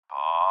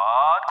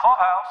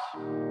Clubhouse.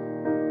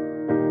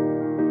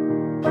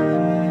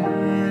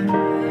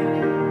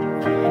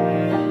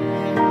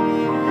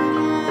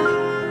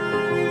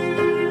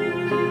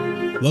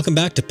 Welcome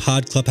back to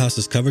Pod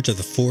Clubhouse's coverage of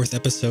the 4th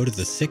episode of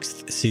the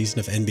 6th season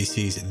of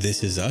NBC's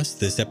This Is Us.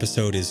 This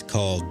episode is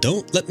called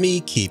Don't Let Me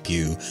Keep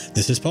You.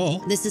 This is Paul.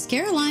 This is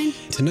Caroline.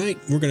 Tonight,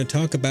 we're going to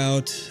talk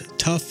about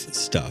tough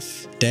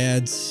stuff.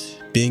 Dads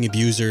being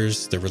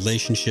abusers, the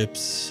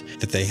relationships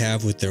that they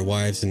have with their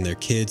wives and their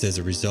kids as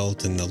a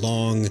result, and the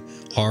long,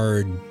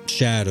 hard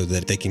shadow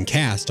that they can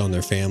cast on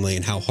their family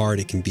and how hard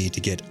it can be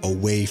to get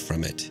away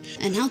from it.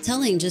 And how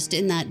telling just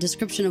in that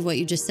description of what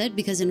you just said,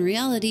 because in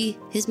reality,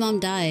 his mom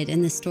died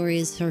and this story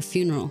is her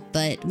funeral.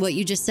 But what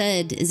you just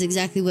said is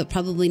exactly what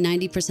probably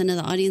 90% of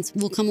the audience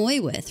will come away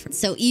with.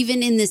 So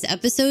even in this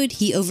episode,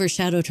 he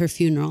overshadowed her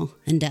funeral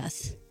and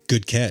death.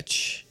 Good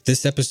catch.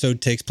 This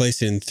episode takes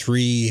place in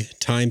 3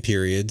 time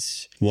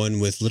periods, one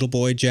with little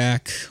boy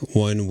Jack,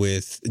 one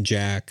with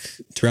Jack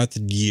throughout the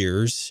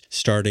years,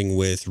 starting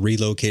with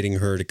relocating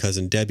her to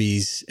Cousin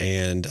Debbie's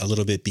and a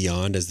little bit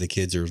beyond as the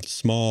kids are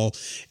small,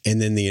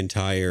 and then the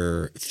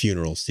entire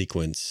funeral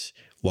sequence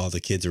while the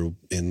kids are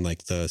in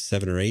like the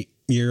 7 or 8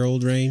 year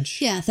old range.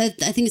 Yeah, I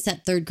think it's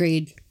that 3rd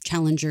grade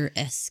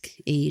Challenger-esque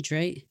age,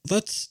 right?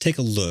 Let's take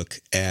a look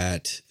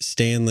at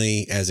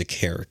Stanley as a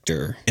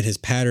character and his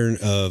pattern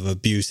of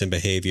abuse and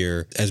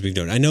behavior as we've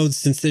known. I know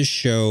since this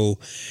show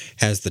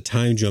has the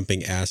time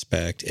jumping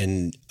aspect,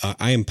 and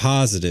I am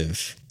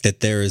positive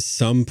that there is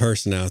some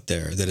person out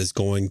there that is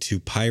going to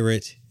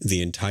pirate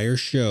the entire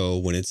show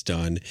when it's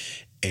done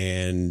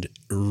and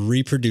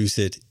reproduce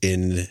it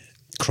in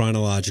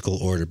chronological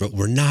order, but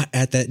we're not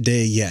at that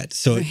day yet.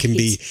 So It can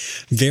be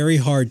very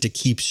hard to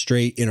keep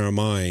straight in our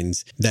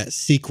minds that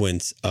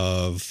sequence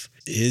of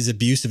his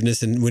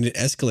abusiveness and when it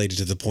escalated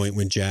to the point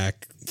when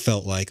Jack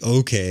felt like,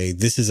 okay,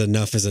 this is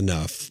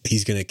enough.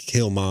 He's going to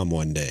kill mom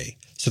one day.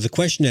 So the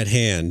question at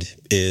hand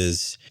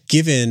is,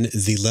 given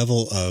the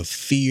level of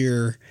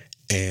fear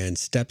and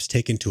steps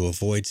taken to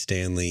avoid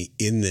Stanley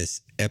in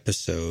this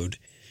episode,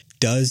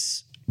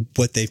 does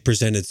what they've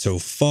presented so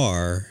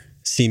far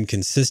seem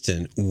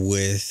consistent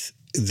with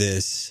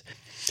this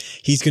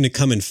he's going to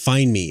come and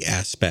find me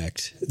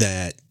aspect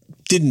that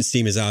didn't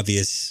seem as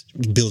obvious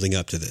building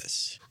up to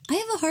this? I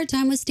have a hard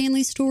time with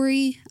Stanley's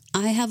story.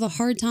 I have a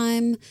hard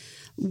time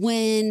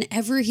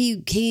whenever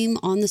he came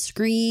on the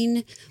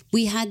screen.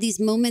 We had these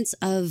moments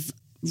of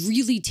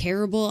really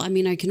terrible. I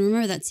mean, I can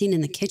remember that scene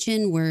in the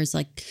kitchen where it's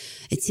like,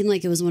 it seemed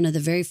like it was one of the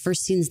very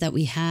first scenes that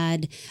we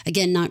had.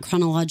 Again, not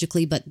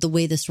chronologically, but the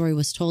way the story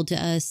was told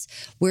to us,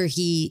 where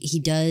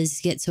he does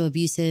get so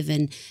abusive,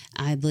 and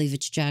I believe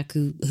it's Jack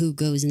who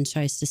goes and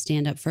tries to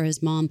stand up for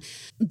his mom.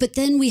 But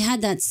then we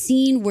had that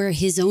scene where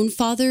his own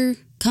father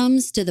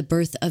comes to the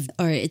birth of,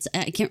 or it's,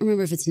 I can't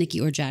remember if it's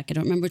Nikki or Jack. I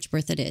don't remember which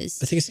birth it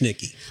is. I think it's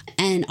Nikki.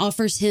 And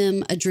offers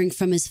him a drink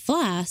from his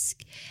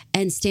flask.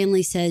 And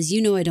Stanley says,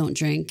 "You know I don't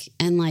drink,"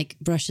 and like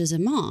brushes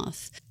him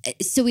off.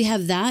 So we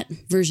have that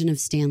version of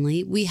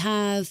Stanley. We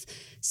have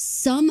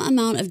some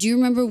amount of, do you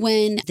remember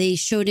when they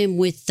showed him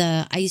with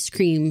the ice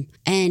cream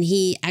and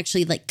he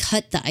actually like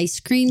cut the ice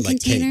cream like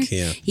container?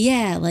 Cake,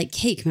 yeah. Yeah, like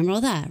cake. Remember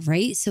all that,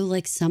 right? So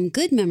like some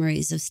good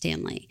memories of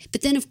Stanley.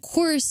 But then of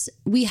course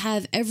we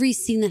have every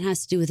scene that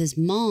has to do with his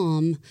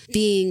mom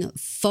being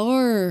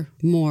far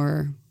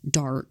more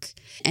dark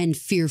and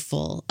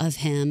fearful of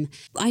him.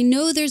 I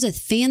know there's a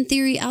fan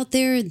theory out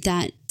there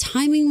that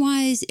timing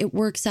wise, it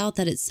works out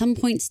that at some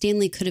point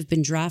Stanley could have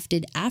been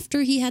drafted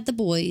after he had the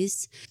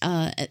boys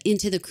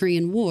into the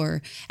Korean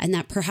War, and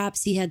that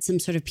perhaps he had some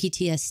sort of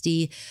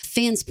PTSD.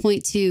 Fans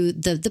point to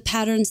the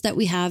patterns that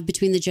we have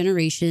between the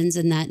generations,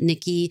 and that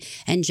Nikki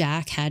and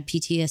Jack had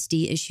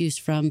PTSD issues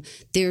from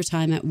their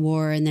time at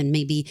war, and then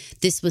maybe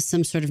this was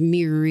some sort of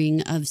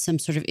mirroring of some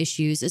sort of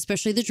issues,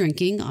 especially the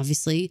drinking,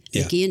 obviously,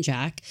 yeah. Nikki and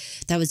Jack.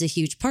 That was a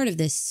huge part of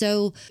this.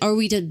 So are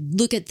we to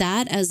look at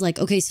that as like,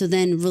 okay, so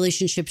then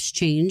relationships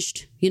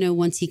changed, you know,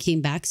 once he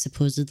came back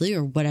supposedly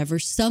or whatever,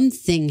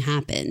 something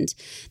happened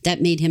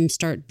that made him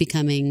start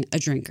becoming a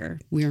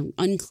drinker. We're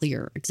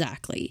unclear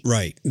exactly.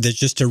 Right.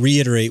 Just to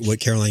reiterate what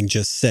Caroline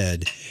just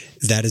said,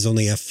 that is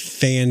only a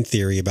fan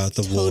theory about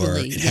the war.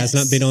 It has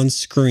not been on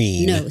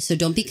screen. No, so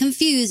don't be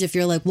confused if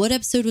you're like, what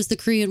episode was the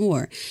Korean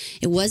War?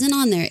 It wasn't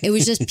on there. It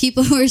was just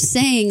people who are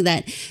saying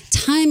that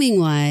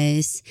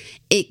timing-wise,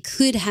 it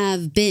could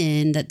have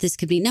been that this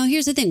could be. Now,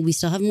 here's the thing. We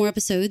still have more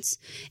episodes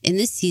in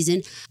this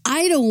season.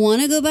 I don't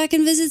want to go back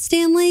and visit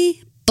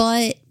Stanley,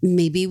 but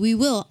maybe we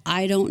will.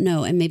 I don't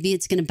know. And maybe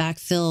it's going to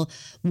backfill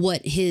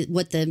what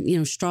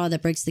the straw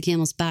that breaks the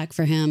camel's back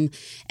for him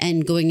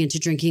and going into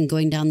drinking,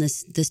 going down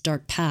this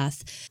dark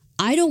path.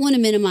 I don't want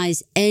to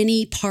minimize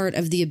any part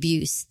of the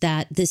abuse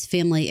that this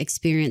family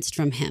experienced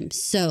from him.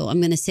 So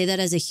I'm going to say that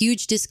as a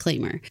huge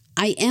disclaimer.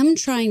 I am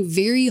trying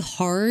very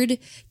hard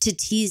to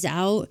tease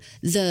out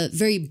the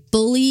very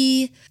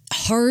bully,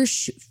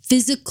 harsh,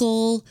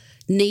 physical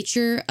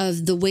nature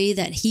of the way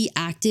that he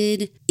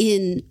acted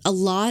in a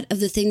lot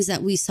of the things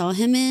that we saw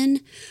him in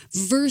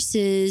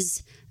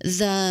versus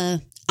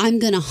the I'm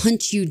going to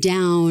hunt you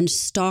down,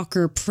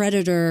 stalker,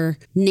 predator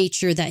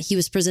nature that he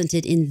was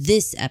presented in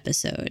this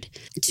episode.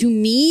 To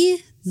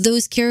me,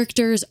 those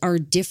characters are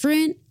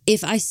different.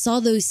 If I saw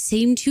those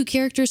same two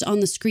characters on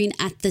the screen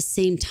at the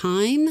same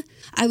time,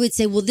 I would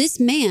say, well,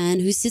 this man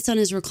who sits on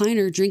his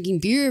recliner drinking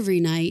beer every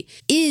night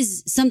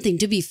is something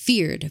to be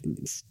feared,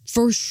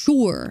 for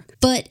sure.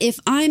 But if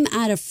I'm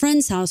at a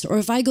friend's house or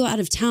if I go out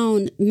of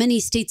town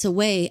many states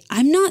away,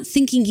 I'm not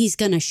thinking he's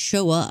going to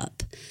show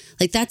up.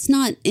 Like, that's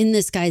not in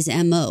this guy's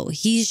MO.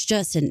 He's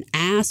just an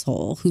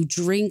asshole who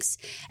drinks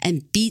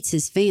and beats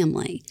his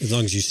family. As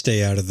long as you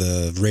stay out of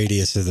the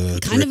radius of the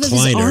kind recliner. of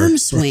his arm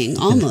swing,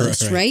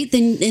 almost, right?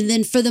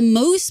 Then for the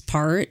most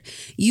part,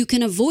 you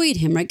can avoid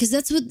him, right? Because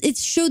that's what it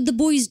showed the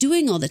boys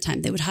doing all the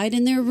time. They would hide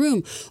in their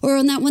room. Or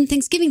on that one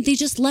Thanksgiving, they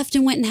just left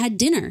and went and had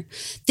dinner.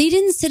 They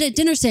didn't sit at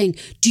dinner saying,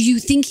 do you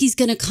think he's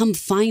going to come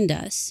find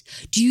us?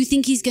 Do you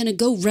think he's going to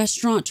go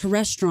restaurant to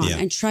restaurant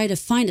and try to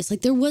find us?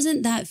 Like, there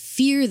wasn't that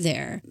fear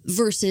there.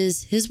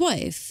 Versus his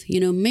wife,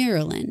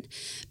 Marilyn.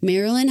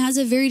 Marilyn has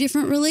a very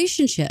different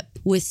relationship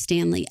with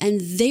Stanley, and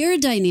their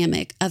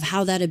dynamic of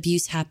how that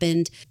abuse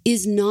happened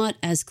is not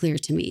as clear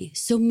to me.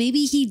 So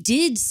maybe he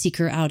did seek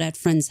her out at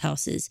friends'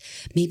 houses.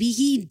 Maybe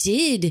he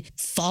did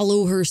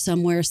follow her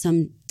somewhere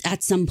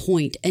at some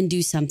point and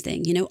do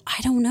something.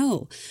 I don't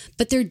know.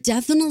 But there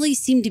definitely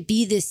seemed to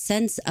be this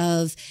sense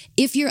of,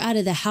 if you're out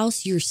of the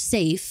house, you're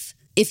safe.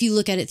 If you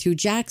look at it through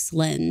Jack's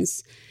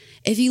lens,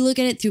 if you look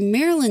at it through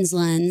Marilyn's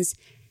lens,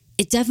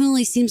 it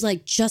definitely seems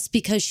like just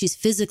because she's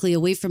physically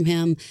away from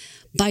him,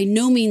 by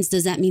no means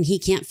does that mean he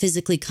can't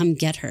physically come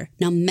get her.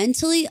 Now,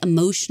 mentally,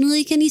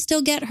 emotionally, can he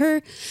still get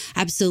her?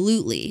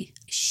 Absolutely.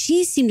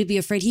 She seemed to be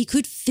afraid he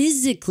could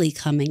physically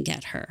come and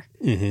get her.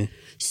 Mm-hmm.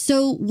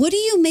 So what do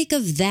you make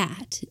of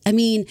that? I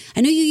mean,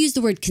 I know you use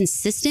the word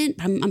consistent.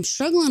 I'm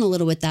struggling a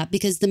little with that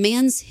because the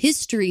man's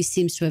history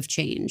seems to have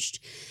changed.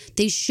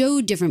 They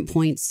showed different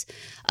points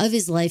of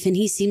his life, and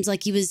he seems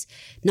like he was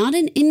not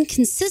an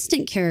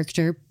inconsistent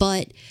character,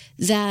 but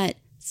that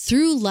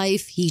through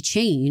life he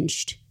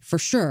changed for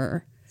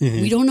sure.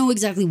 Mm-hmm. We don't know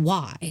exactly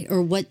why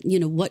or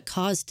what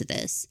caused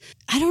this.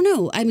 I don't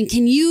know. I mean,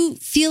 can you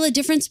feel a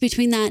difference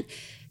between that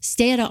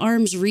stay at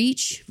arm's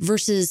reach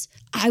versus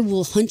I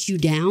will hunt you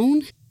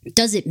down?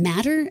 Does it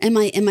matter? Am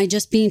I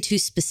just being too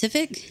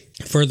specific?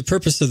 For the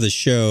purpose of the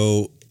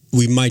show,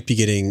 we might be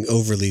getting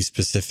overly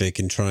specific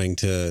and trying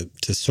to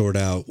sort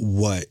out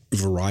what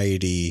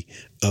variety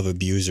of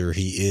abuser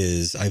he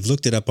is. I've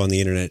looked it up on the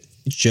internet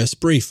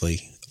just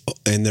briefly,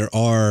 and there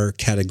are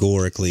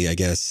categorically, I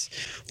guess,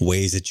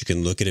 ways that you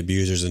can look at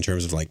abusers in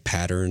terms of like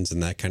patterns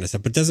and that kind of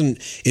stuff. But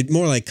it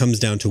more like comes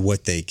down to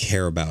what they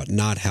care about,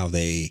 not how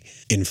they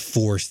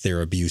enforce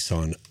their abuse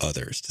on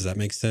others. Does that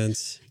make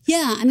sense?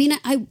 Yeah, I mean,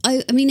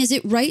 I mean, is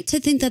it right to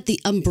think that the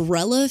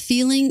umbrella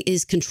feeling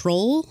is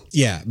control?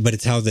 Yeah, but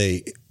it's how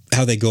they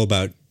go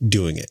about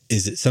doing it.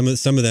 Is it some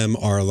of them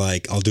are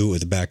like, I'll do it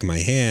with the back of my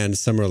hand.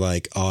 Some are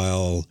like,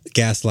 I'll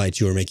gaslight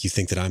you or make you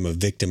think that I'm a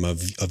victim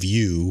of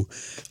you.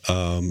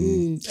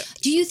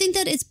 Do you think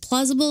that it's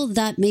plausible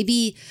that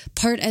maybe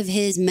part of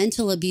his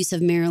mental abuse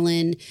of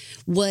Marilyn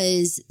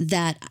was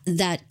that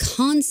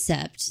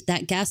concept,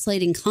 that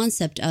gaslighting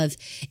concept of,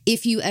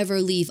 if you ever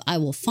leave, I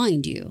will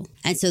find you.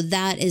 And so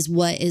that is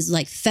what is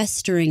like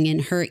festering in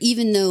her,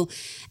 even though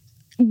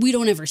we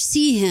don't ever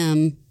see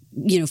him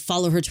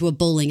follow her to a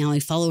bowling alley,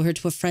 follow her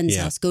to a friend's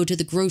house, go to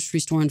the grocery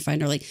store and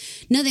find her. Like,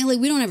 nothing, like,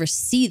 we don't ever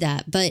see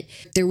that, but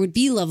there would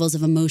be levels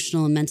of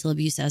emotional and mental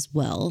abuse as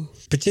well.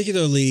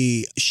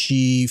 Particularly,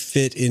 she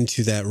fit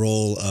into that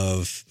role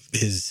of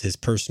his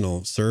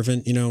personal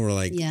servant, or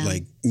like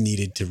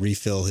needed to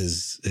refill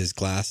his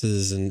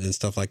glasses and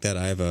stuff like that.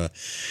 I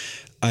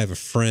have a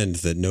friend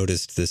that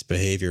noticed this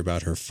behavior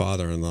about her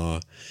father-in-law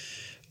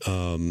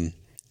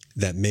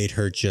that made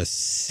her just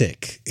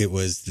sick. It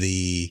was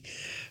the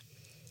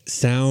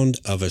sound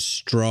of a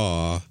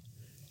straw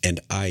and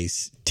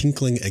ice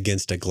tinkling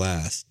against a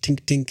glass,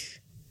 tink tink,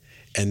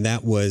 and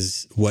that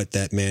was what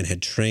that man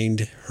had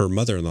trained her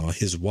mother-in-law,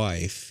 his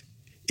wife,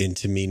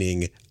 into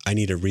meaning, I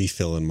need a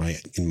refill in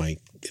my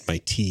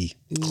tea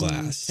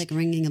glass. It's like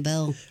ringing a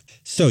bell.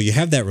 So you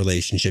have that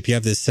relationship, you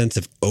have this sense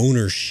of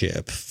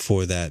ownership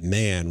for that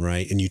man,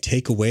 right? And you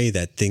take away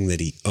that thing that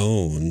he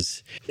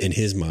owns in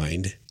his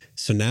mind.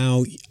 So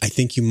now I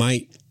think you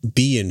might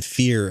be in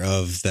fear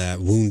of that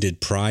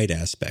wounded pride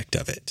aspect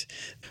of it.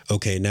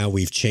 Okay, now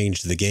we've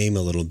changed the game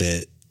a little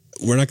bit.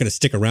 We're not going to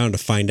stick around to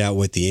find out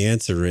what the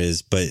answer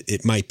is, but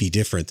it might be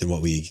different than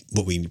what we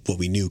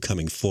knew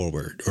coming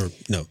forward, or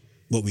no,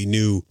 what we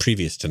knew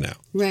previous to now.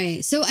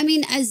 Right. So, I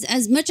mean,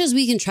 as much as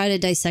we can try to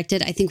dissect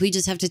it, I think we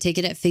just have to take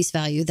it at face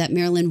value that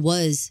Marilyn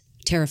was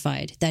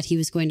terrified that he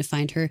was going to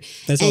find her.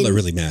 That's all that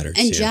really matters.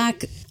 And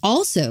Jack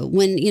also,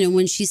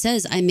 when she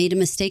says, I made a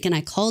mistake and I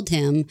called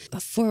him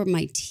for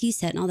my tea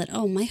set and all that,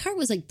 oh, my heart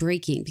was like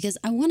breaking because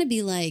I want to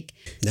be like,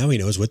 now he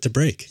knows what to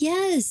break.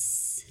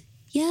 Yes.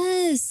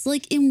 Yes.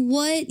 Like, in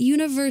what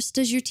universe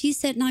does your tea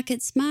set not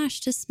get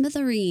smashed to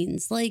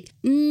smithereens? Like,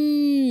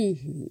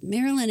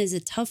 Marilyn is a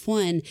tough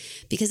one,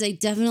 because I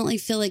definitely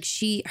feel like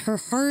her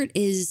heart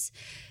is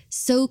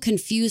so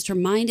confused. Her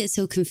mind is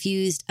so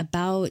confused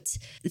about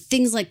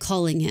things like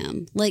calling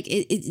him. Like,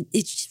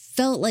 it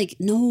felt like,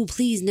 no,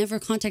 please never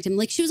contact him.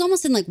 Like, she was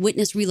almost in like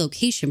witness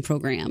relocation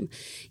program,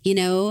 and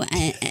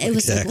it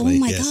was exactly, like, oh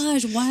my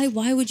yes. gosh,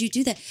 why would you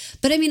do that?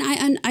 But I mean,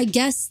 I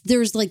guess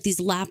there's like these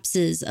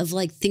lapses of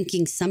like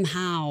thinking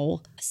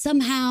somehow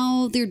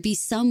there'd be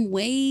some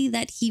way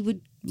that he would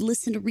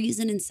listen to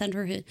reason and send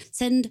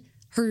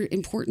her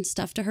important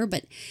stuff to her.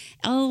 But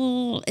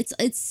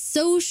it's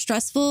so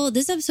stressful.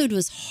 This episode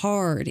was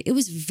hard. It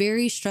was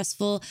very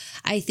stressful.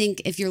 I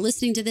think if you're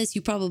listening to this,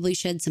 you probably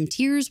shed some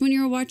tears when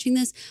you were watching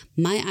this.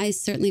 My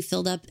eyes certainly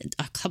filled up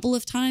a couple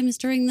of times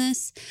during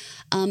this.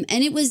 And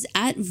it was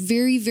at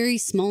very, very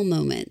small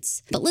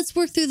moments. But let's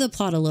work through the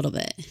plot a little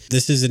bit.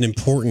 This is an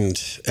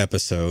important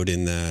episode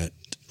in that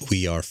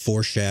we are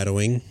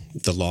foreshadowing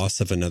the loss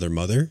of another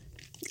mother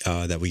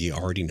that we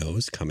already know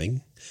is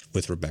coming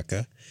with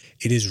Rebecca.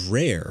 It is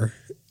rare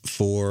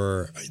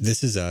for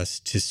This Is Us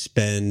to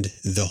spend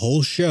the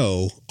whole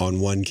show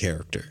on one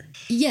character.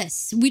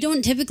 Yes, we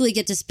don't typically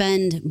get to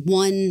spend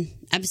one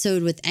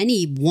episode with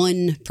any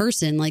one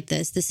person like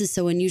this. This is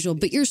so unusual,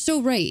 but you're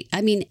so right.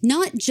 I mean,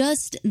 not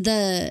just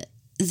the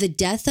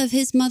death of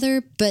his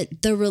mother,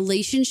 but the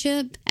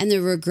relationship and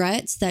the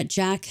regrets that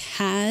Jack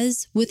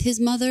has with his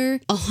mother,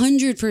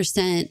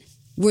 100%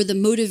 were the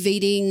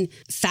motivating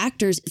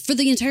factors for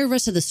the entire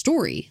rest of the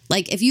story.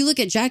 Like, if you look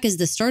at Jack as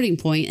the starting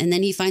point, and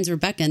then he finds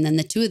Rebecca, and then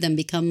the two of them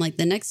become like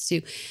the next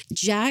two,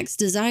 Jack's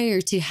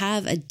desire to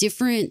have a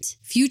different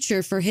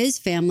future for his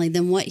family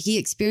than what he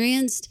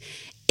experienced,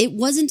 it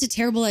wasn't a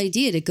terrible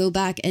idea to go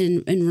back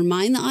and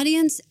remind the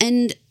audience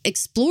and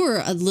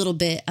explore a little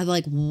bit of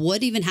like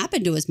what even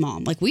happened to his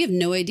mom. Like, we have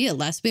no idea.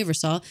 Last we ever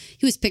saw,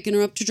 he was picking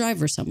her up to drive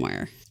her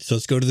somewhere. So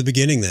let's go to the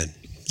beginning then.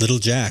 Little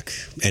Jack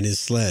and his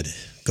sled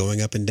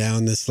going up and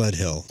down this sled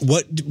hill.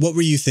 What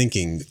were you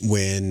thinking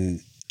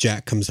when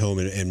Jack comes home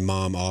and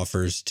mom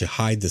offers to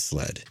hide the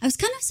sled? I was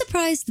kind of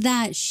surprised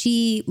that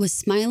she was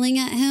smiling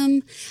at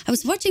him. I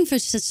was watching for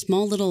such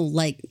small little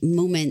like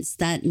moments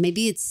that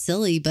maybe it's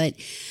silly, but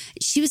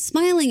she was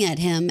smiling at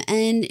him,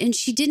 and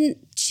she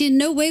in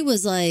no way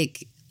was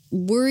like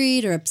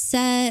worried or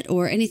upset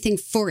or anything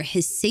for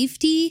his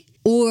safety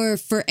or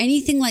for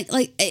anything like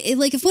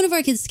if one of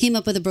our kids came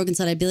up with a broken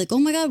sled, I'd be like, oh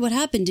my God, what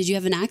happened? Did you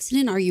have an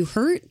accident? Are you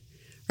hurt?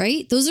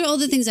 Right? Those are all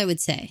the things I would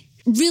say.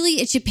 Really,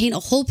 it should paint a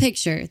whole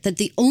picture that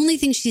the only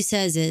thing she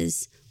says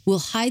is, we'll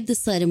hide the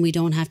sled and we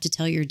don't have to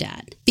tell your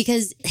dad.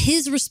 Because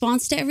his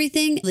response to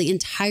everything, the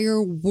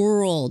entire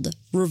world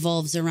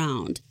revolves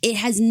around. It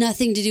has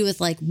nothing to do with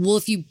like, well,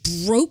 if you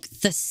broke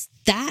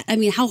that, I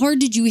mean, how hard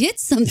did you hit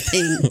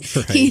something?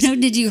 Right.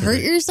 Did you hurt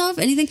yourself?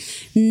 Anything?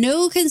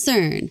 No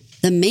concern.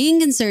 The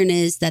main concern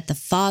is that the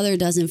father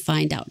doesn't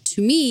find out.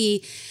 To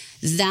me,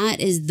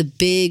 that is the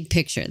big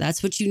picture.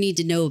 That's what you need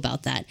to know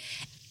about that.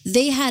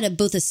 They had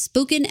both a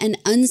spoken and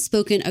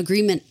unspoken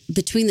agreement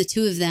between the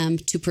two of them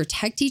to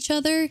protect each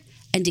other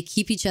and to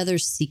keep each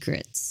other's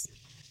secrets.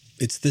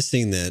 It's this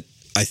scene that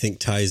I think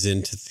ties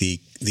into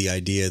the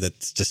idea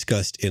that's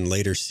discussed in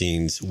later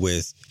scenes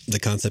with the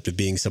concept of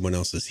being someone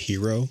else's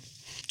hero.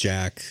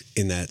 Jack,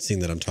 in that scene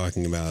that I'm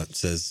talking about,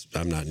 says,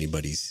 I'm not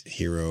anybody's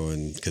hero,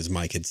 and because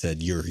Mike had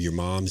said, you're your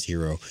mom's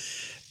hero.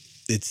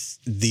 It's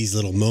these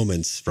little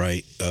moments,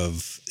 right,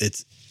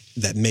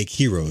 that make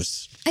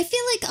heroes. I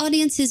feel like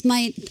audiences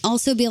might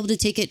also be able to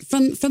take it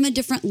from a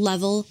different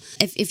level.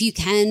 If you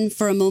can,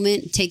 for a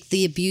moment, take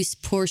the abuse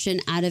portion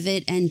out of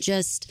it and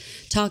just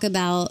talk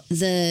about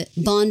the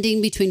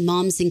bonding between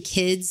moms and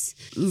kids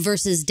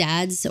versus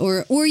dads.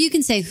 Or you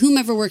can say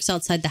whomever works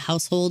outside the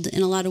household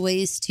in a lot of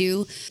ways,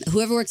 too.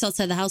 Whoever works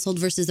outside the household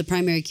versus the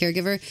primary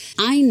caregiver.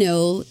 I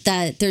know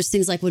that there's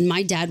things like when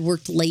my dad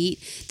worked late,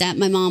 that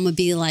my mom would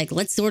be like,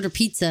 let's order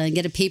pizza and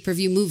get a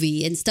pay-per-view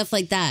movie and stuff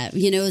like that.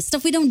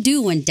 Stuff we don't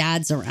do when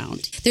dad's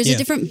around. There's a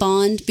different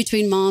bond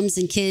between moms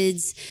and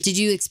kids. Did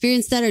you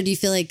experience that, or do you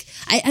feel like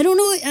I don't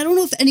know? I don't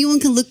know if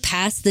anyone can look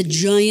past the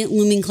giant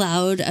looming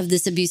cloud of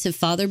this abusive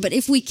father, but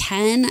if we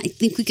can, I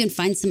think we can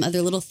find some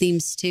other little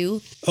themes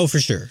too. Oh, for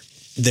sure.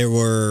 There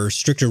were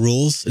stricter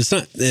rules. It's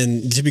not,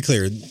 and to be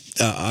clear,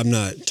 I'm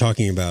not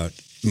talking about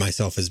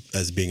myself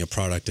as being a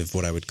product of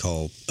what I would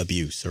call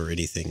abuse or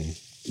anything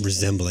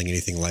resembling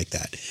anything like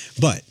that.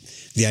 But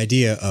the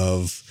idea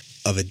of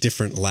a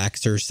different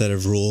laxer set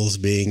of rules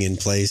being in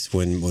place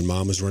when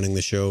mom was running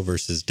the show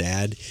versus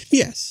dad.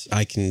 Yes,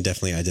 I can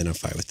definitely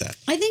identify with that.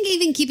 I think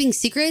even keeping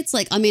secrets,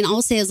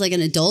 I'll say as like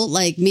an adult,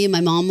 like me and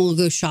my mom will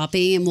go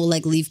shopping and we'll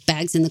like leave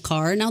bags in the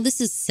car. Now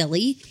this is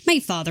silly. My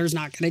father's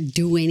not going to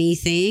do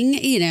anything.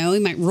 He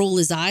might roll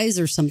his eyes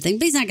or something,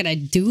 but he's not going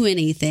to do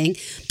anything.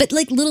 But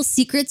like little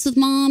secrets with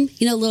mom,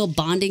 little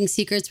bonding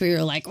secrets where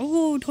you're like,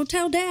 oh, don't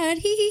tell dad.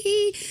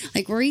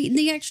 Like we're eating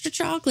the extra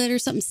chocolate or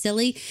something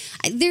silly.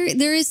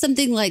 There is something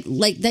something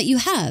like that you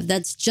have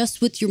that's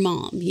just with your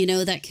mom, you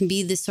know, that can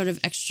be this sort of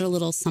extra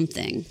little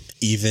something.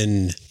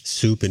 Even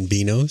soup and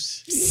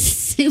beanos?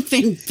 Soup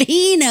and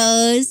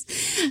beanos.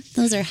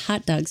 Those are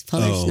hot dogs,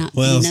 Polish, not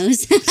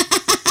beanos.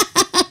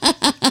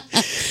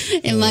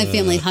 In my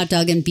family, hot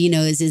dog and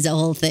beanos is a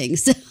whole thing.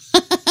 So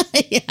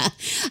yeah,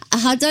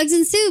 hot dogs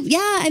and soup. Yeah,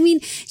 I mean,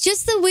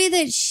 just the way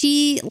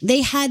that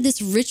they had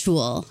this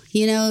ritual,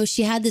 you know,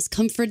 she had this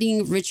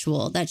comforting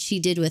ritual that she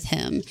did with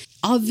him,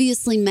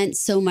 obviously meant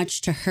so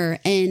much to her.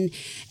 And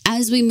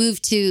as we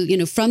move to, you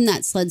know, from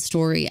that sled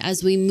story,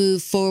 as we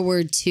move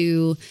forward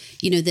to,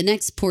 you know, the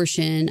next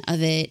portion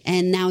of it,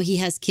 and now he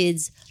has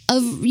kids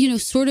of, you know,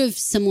 sort of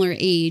similar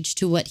age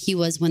to what he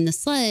was when the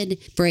sled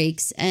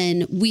breaks.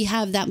 And we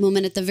have that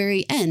moment at the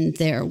very end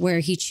there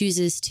where he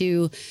chooses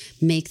to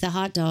make the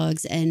hot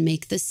dogs and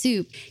make the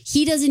soup.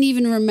 He doesn't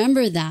even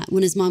remember that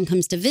when his mom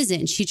comes to visit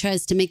and she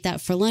tries to make that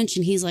for lunch.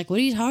 And he's like, what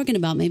are you talking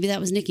about? Maybe that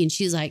was Nikki. And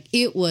she's like,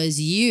 it was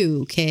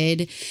you,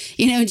 kid.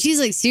 You know, and she's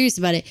like serious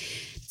about it.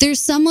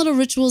 There's some little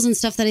rituals and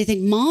stuff that I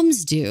think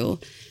moms do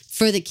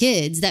for the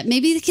kids that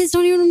maybe the kids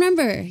don't even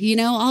remember. You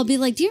know, I'll be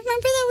like, do you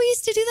remember that we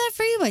used to do that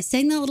for you? I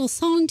sang that little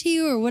song to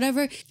you or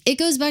whatever. It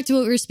goes back to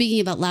what we were speaking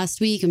about last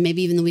week and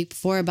maybe even the week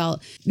before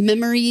about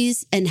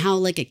memories and how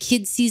like a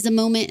kid sees a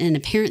moment and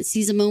a parent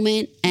sees a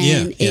moment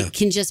and it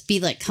can just be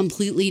like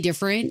completely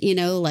different. You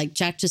know, like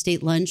Jack just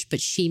ate lunch, but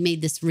she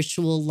made this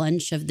ritual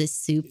lunch of this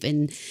soup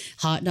and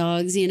hot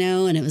dogs, you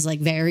know, and it was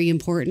like very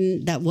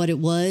important that what it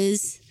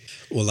was.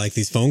 Well, like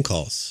these phone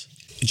calls.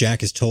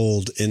 Jack is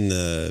told in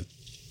the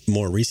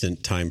more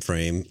recent time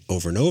frame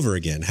over and over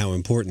again how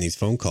important these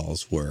phone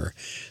calls were,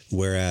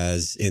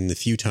 whereas in the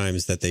few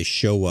times that they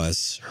show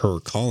us her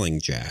calling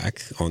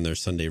Jack on their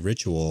Sunday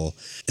ritual,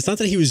 it's not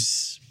that he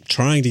was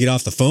trying to get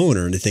off the phone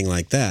or anything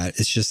like that.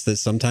 It's just that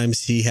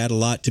sometimes he had a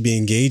lot to be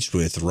engaged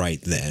with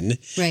right then.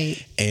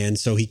 Right. And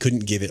so he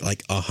couldn't give it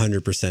like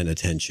 100%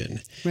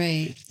 attention.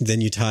 Right.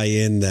 Then you tie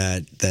in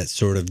that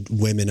sort of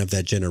women of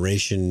that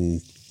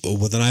generation,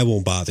 well, then I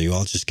won't bother you.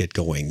 I'll just get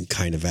going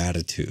kind of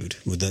attitude.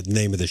 With the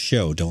name of the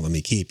show, Don't Let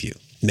Me Keep You,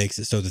 makes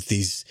it so that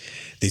these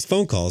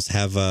phone calls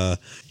have a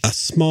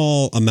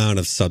small amount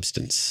of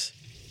substance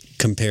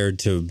compared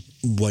to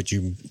what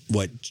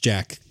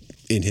Jack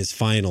in his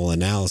final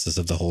analysis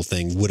of the whole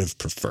thing would have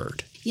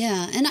preferred.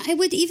 Yeah, and I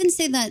would even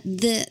say that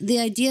the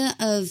idea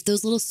of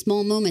those little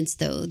small moments,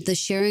 though, the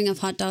sharing of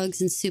hot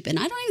dogs and soup, and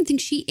I don't even think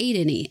she ate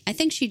any. I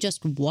think she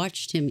just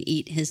watched him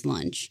eat his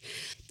lunch.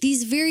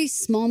 These very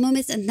small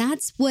moments, and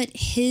that's what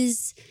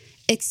his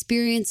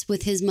experience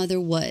with his mother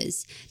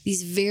was.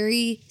 These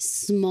very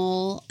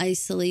small,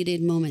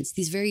 isolated moments,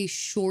 these very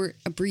short,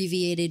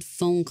 abbreviated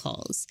phone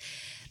calls.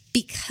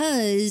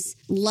 Because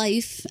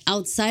life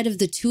outside of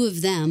the two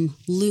of them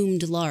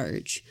loomed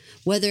large,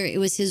 whether it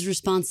was his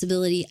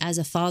responsibility as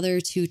a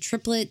father to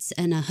triplets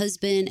and a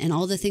husband and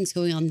all the things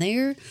going on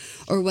there,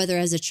 or whether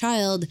as a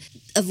child,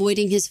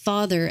 avoiding his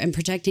father and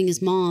protecting his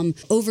mom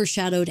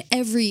overshadowed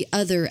every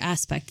other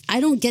aspect. I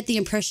don't get the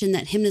impression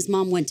that him and his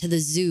mom went to the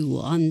zoo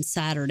on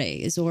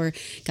Saturdays or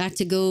got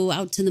to go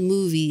out to the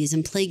movies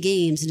and play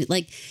games.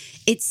 And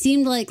it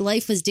seemed like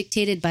life was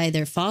dictated by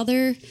their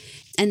father.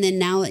 And then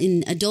now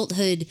in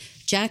adulthood,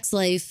 Jack's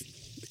life,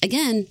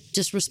 again,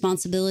 just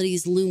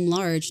responsibilities loom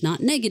large,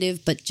 not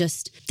negative, but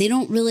just they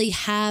don't really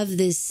have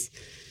this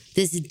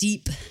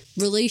deep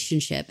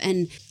relationship.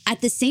 And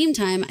at the same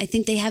time, I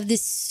think they have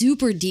this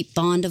super deep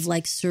bond of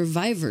like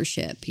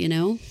survivorship, you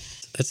know?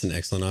 That's an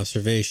excellent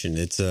observation.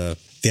 It's the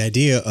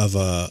idea of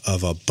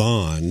a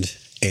bond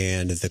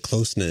and the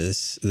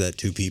closeness that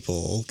two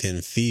people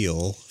can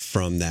feel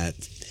from that,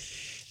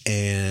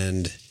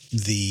 and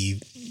the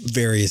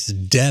various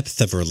depth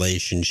of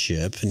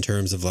relationship in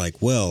terms of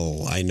like,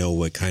 well, I know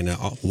what kind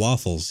of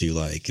waffles you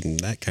like and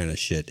that kind of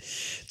shit.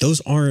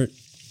 Those aren't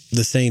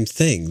the same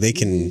thing. They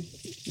can,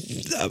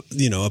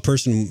 a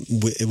person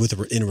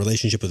in a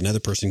relationship with another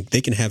person,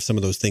 they can have some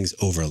of those things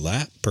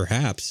overlap,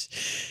 perhaps,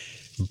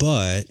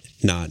 but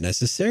not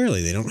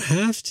necessarily. They don't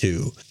have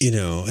to.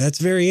 That's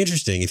very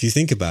interesting. If you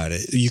think about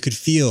it, you could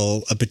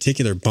feel a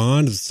particular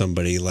bond with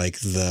somebody, like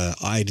the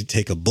I'd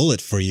take a bullet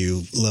for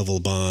you level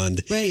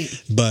bond. Right.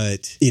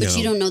 But you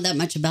don't know that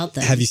much about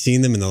them. Have you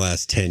seen them in the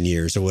last 10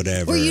 years or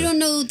whatever? Or you don't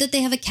know that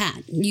they have a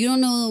cat. You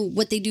don't know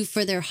what they do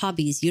for their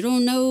hobbies. You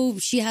don't know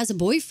she has a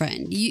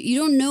boyfriend. You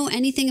don't know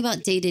anything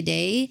about day to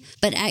day,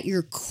 but at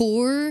your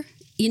core,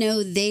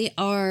 they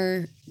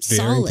are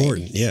solid. Very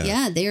important, yeah.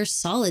 Yeah, they are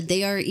solid.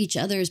 They are each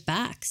other's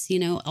backs,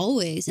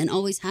 always and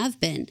always have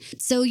been.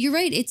 So you're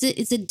right.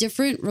 It's a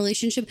different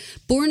relationship,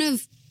 born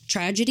of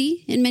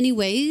tragedy in many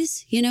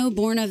ways,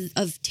 born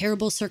of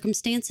terrible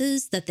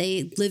circumstances that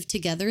they live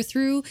together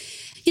through.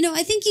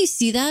 I think you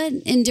see that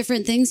in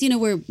different things,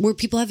 where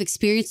people have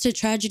experienced a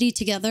tragedy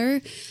together.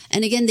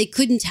 And again, they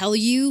couldn't tell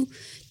you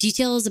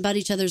details about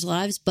each other's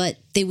lives, but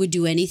they would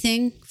do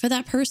anything for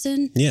that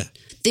person. Yeah.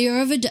 They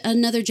are of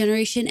another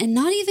generation, and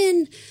not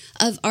even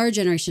of our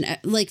generation.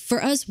 Like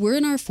for us, we're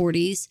in our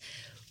 40s.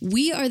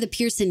 We are the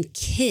Pearson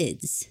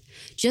kids.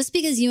 Just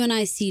because you and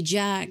I see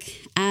Jack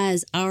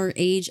as our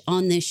age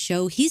on this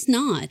show, he's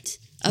not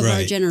of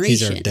our generation.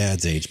 He's our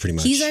dad's age, pretty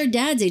much. He's our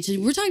dad's age.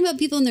 We're talking about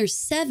people in their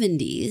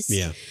 70s.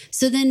 Yeah.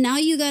 So then now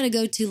you got to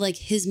go to like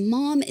his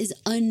mom is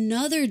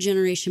another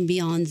generation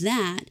beyond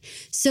that.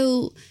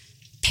 So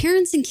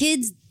parents and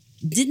kids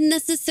didn't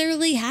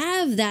necessarily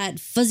have that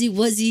fuzzy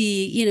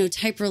wuzzy,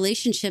 type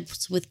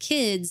relationships with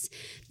kids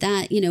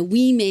that,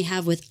 we may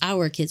have with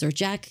our kids, or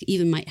Jack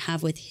even might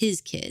have with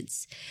his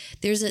kids.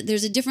 There's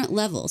a different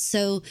level.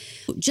 So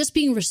just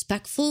being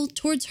respectful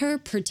towards her,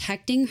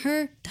 protecting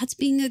her, that's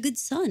being a good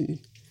son.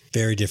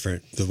 Very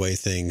different the way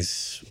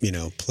things,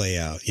 play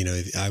out.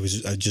 I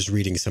was just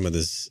reading some of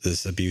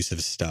this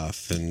abusive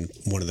stuff, and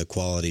one of the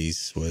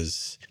qualities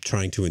was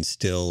trying to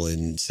instill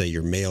in, say,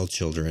 your male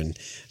children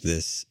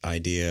this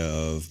idea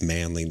of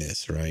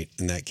manliness, right?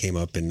 And that came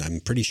up, and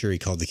I'm pretty sure he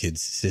called the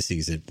kids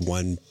sissies at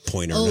one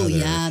point or another. Oh,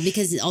 yeah,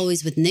 because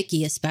always with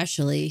Nikki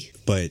especially.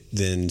 But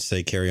then,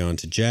 say, carry on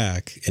to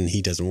Jack, and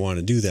he doesn't want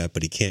to do that,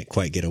 but he can't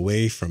quite get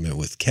away from it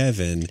with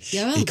Kevin.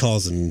 Yeah. He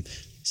calls him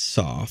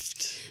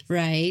soft.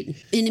 Right.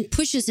 And it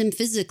pushes him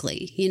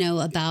physically,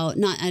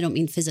 I don't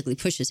mean physically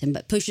pushes him,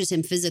 but pushes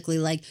him physically,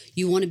 like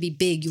you want to be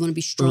big, you want to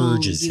be strong,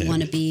 urges you him.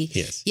 want to be,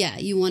 yes. Yeah,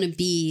 you want to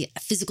be a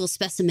physical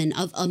specimen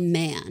of a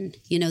man,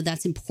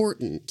 that's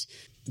important.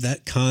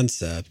 That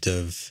concept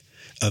of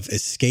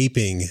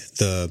escaping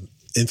the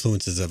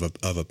influences of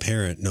a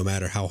parent, no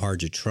matter how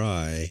hard you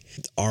try,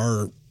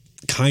 are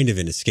kind of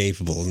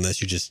inescapable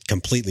unless you just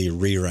completely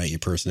rewrite your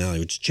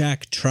personality, which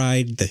Jack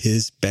tried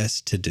his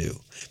best to do.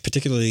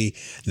 Particularly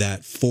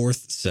that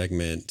fourth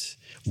segment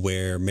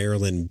where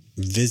Marilyn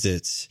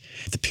visits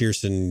the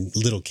Pearson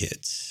little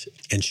kids,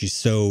 and she's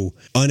so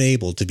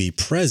unable to be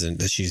present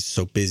that she's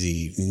so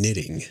busy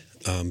knitting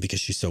because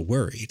she's so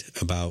worried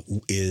about,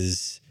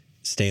 is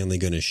Stanley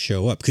going to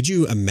show up? Could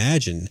you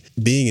imagine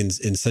being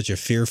in such a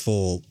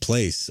fearful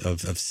place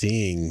of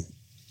seeing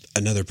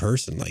another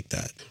person like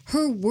that?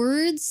 Her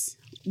words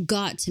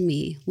got to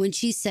me when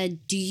she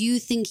said, "Do you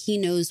think he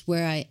knows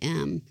where I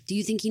am? Do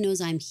you think he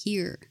knows I'm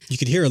here?" You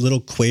could hear a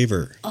little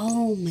quaver.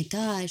 Oh my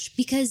gosh.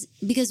 Because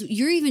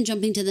you're even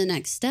jumping to the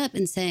next step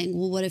and saying,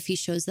 well, what if he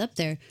shows up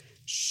there?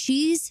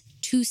 She's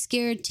too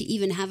scared to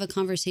even have a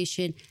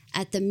conversation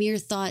at the mere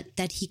thought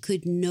that he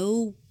could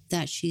know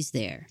that she's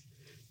there.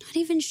 Not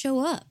even show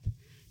up.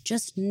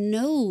 Just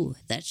know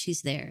that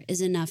she's there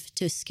is enough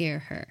to scare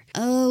her.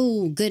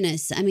 Oh,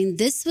 goodness. I mean,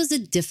 this was a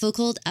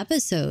difficult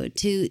episode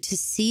to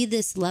see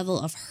this level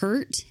of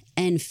hurt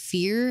and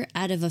fear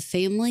out of a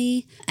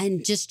family,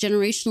 and just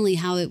generationally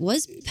how it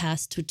was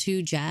passed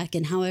to Jack,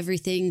 and how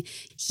everything,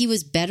 he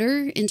was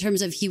better in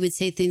terms of, he would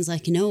say things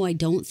like, no, I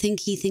don't think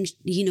he thinks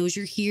he knows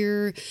you're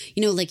here.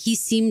 Like he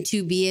seemed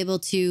to be able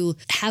to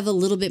have a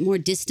little bit more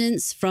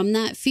distance from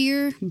that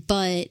fear,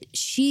 but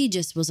she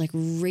just was like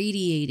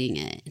radiating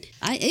it.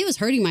 It was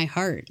hurting my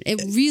heart.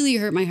 It really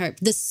hurt my heart.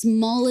 The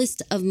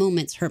smallest of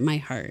moments hurt my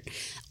heart.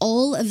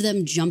 All of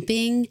them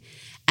jumping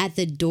at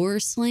the door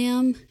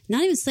slam,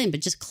 not even slam,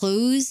 but just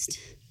closed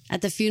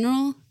at the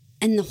funeral,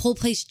 and the whole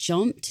place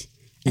jumped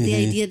at the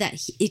idea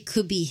that it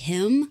could be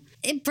him.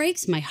 It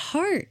breaks my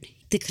heart.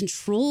 The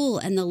control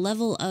and the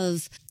level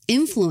of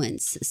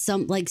influence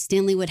like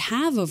Stanley would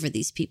have over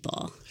these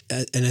people.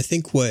 And I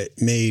think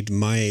what made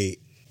my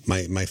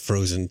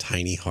frozen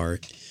tiny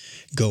heart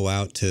go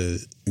out to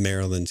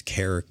Marilyn's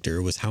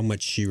character was how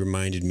much she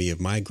reminded me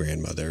of my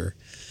grandmother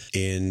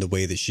in the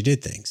way that she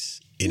did things.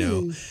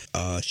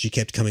 She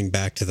kept coming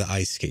back to the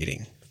ice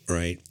skating,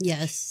 right?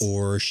 Yes.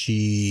 Or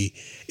she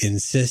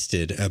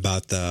insisted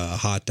about the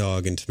hot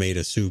dog and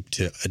tomato soup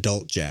to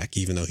adult Jack,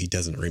 even though he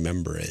doesn't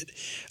remember it.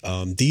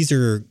 These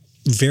are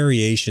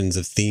variations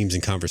of themes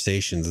and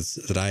conversations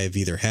that I have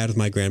either had with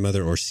my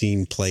grandmother or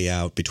seen play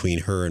out between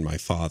her and my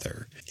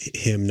father.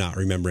 Him not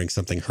remembering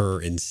something, her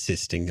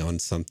insisting on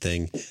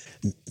something,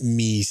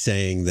 me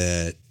saying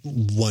that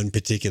one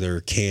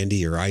particular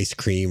candy or ice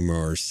cream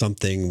or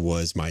something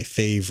was my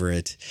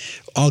favorite.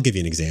 I'll give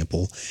you an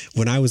example.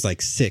 When I was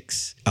like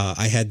 6,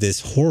 I had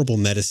this horrible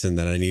medicine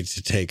that I needed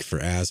to take for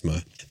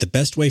asthma. The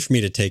best way for me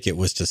to take it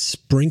was to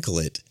sprinkle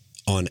it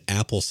on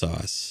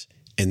applesauce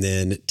and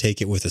then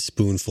take it with a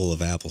spoonful of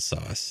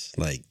applesauce,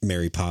 like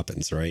Mary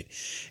Poppins, right?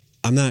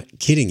 I'm not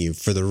kidding you.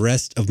 For the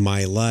rest of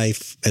my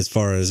life, as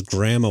far as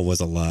grandma was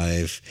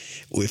alive,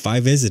 if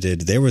I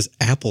visited, there was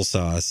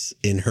applesauce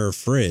in her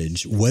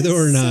fridge, whether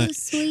or not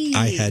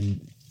I had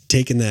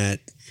taken that.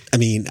 I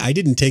mean, I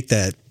didn't take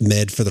that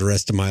med for the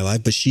rest of my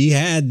life, but she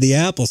had the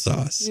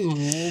applesauce.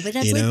 Oh, but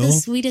that's like the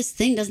sweetest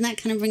thing. Doesn't that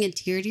kind of bring a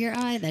tear to your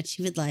eye that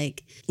she would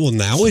like? Well,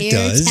 now it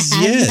does.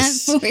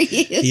 Yes. That for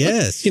you.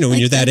 Yes. When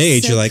you're that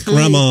age, you're like,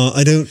 Grandma,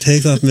 I don't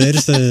take that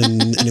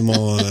medicine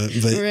anymore.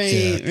 But,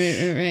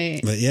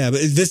 right. But yeah, but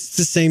this is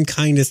the same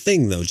kind of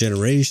thing, though.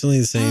 Generationally,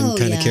 the same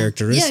kind of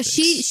characteristics.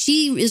 Yeah,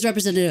 she is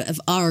representative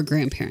of our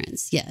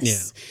grandparents.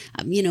 Yes.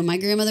 Yeah. My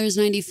grandmother is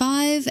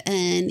 95,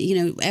 and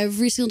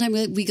every single time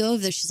we go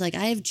over there, she's she's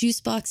like, I have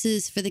juice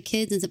boxes for the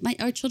kids. And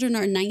our children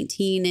are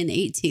 19 and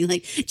 18.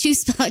 Like,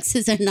 juice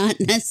boxes are not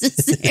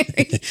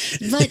necessary.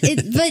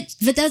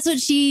 but that's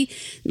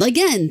what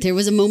again, there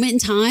was a moment in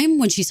time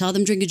when she saw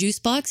them drink a juice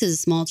box as a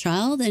small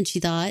child, and she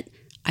thought,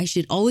 I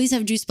should always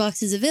have juice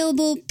boxes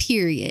available,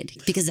 period,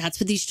 because that's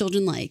what these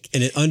children like.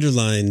 And it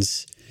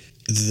underlines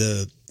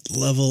the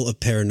level of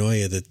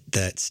paranoia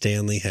that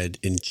Stanley had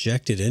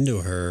injected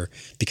into her,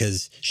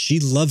 because she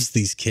loves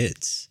these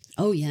kids.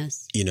 Oh,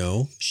 yes. You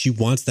know, she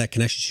wants that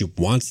connection. She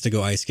wants to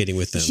go ice skating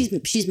with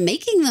them. She's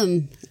making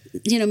them.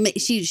 You know,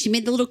 she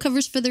made the little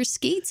covers for their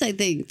skates. I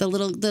think the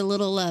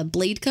little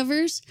blade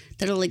covers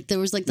that are like, there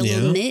was like the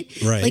little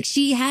knit. Right. Like,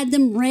 she had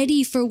them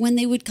ready for when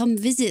they would come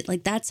visit.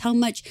 Like, that's how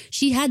much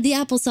she had the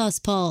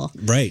applesauce, Paul.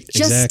 Right.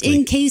 Just exactly.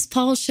 in case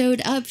Paul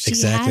showed up, she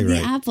exactly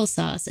had the right.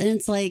 applesauce. And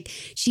it's like,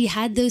 she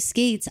had those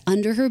skates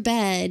under her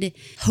bed,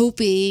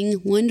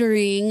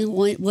 wondering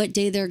what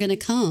day they're going to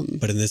come.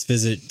 But in this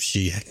visit,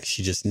 she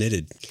just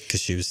knitted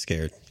because she was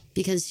scared.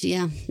 Because,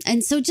 yeah.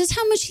 And so just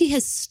how much he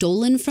has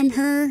stolen from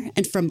her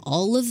and from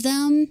all of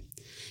them.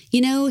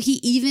 You know, he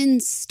even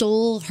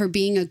stole her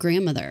being a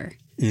grandmother.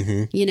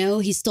 Mm-hmm. You know,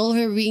 he stole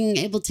her being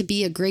able to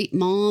be a great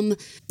mom,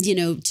 you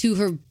know, to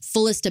her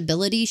fullest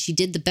ability. She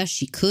did the best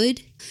she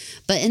could.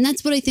 And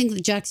that's what I think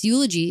that Jack's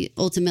eulogy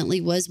ultimately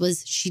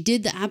was she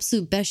did the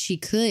absolute best she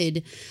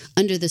could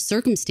under the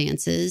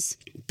circumstances.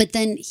 But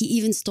then he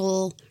even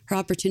stole her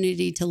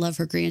opportunity to love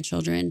her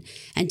grandchildren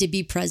and to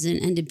be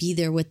present and to be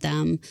there with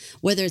them,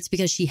 whether it's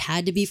because she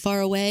had to be far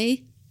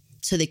away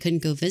so they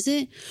couldn't go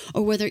visit,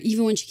 or whether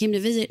even when she came to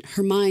visit,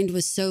 her mind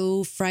was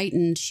so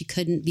frightened she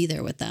couldn't be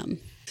there with them.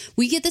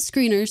 We get the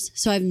screeners,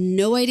 so I have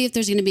no idea if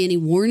there's going to be any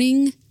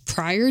warning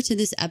prior to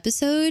this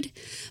episode,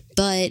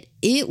 but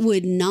it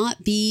would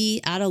not be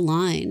out of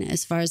line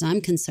as far as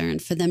I'm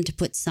concerned for them to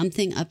put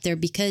something up there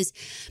because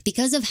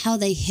of how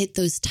they hit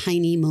those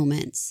tiny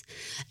moments.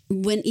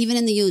 When even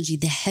in the eulogy,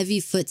 the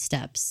heavy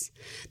footsteps,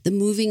 the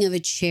moving of a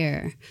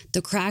chair,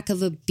 the crack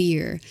of a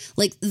beer,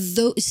 like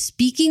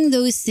speaking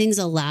those things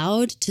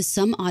aloud to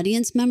some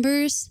audience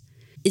members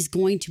is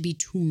going to be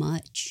too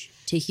much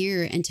to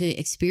hear and to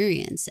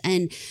experience.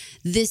 And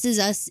This Is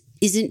Us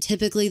isn't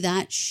typically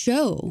that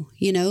show.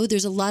 You know,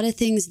 there's a lot of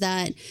things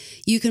that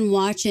you can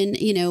watch, and,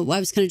 you know, I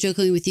was kind of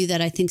joking with you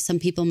that I think some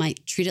people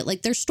might treat it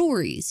like they're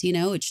stories. You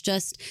know, it's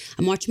just,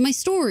 I'm watching my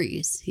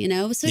stories, you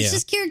know, so it's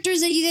just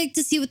characters that you get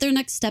to see what their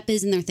next step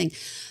is in their thing.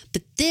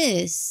 But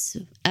this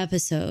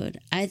episode,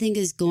 I think,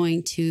 is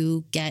going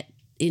to get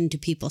into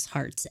people's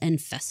hearts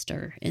and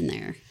fester in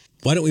there.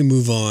 Why don't we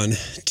move on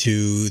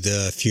to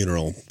the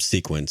funeral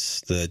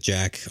sequence, the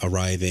Jack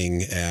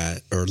arriving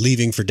or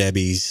leaving for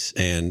Debbie's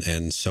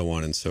and so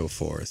on and so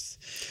forth.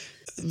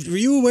 Were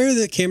you aware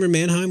that Cameron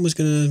Manheim was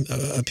going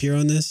to appear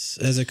on this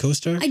as a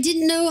co-star? I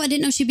didn't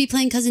know she'd be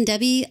playing Cousin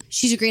Debbie.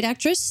 She's a great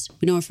actress.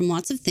 We know her from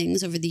lots of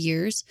things over the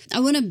years. I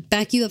want to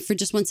back you up for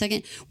just 1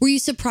 second. Were you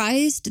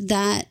surprised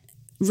that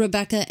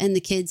Rebecca and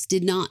the kids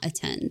did not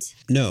attend?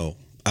 No.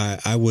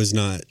 I was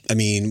not. I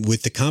mean,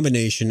 with the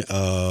combination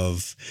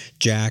of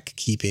Jack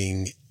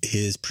keeping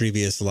his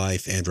previous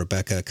life and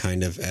Rebecca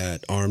kind of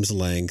at arm's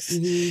length,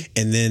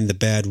 and then the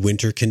bad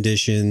winter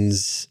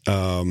conditions,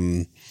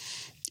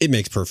 it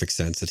makes perfect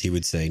sense that he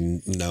would say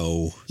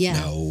no.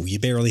 You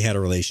barely had a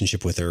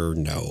relationship with her.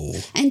 No.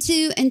 And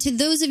to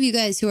those of you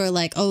guys who are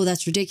like, oh,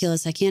 that's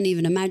ridiculous, I can't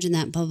even imagine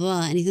that, blah,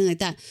 blah, anything like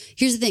that.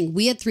 Here's the thing.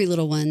 We had 3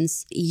 little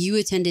ones. You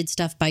attended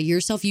stuff by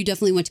yourself. You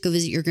definitely went to go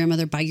visit your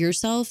grandmother by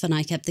yourself, and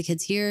I kept the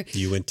kids here.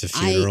 You went to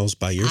funerals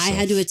by yourself. I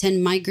had to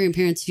attend my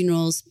grandparents'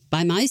 funerals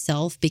by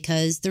myself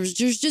because there's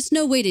just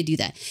no way to do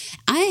that.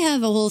 I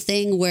have a whole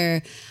thing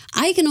where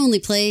I can only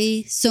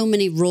play so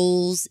many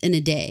roles in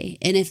a day.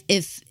 And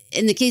if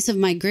in the case of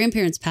my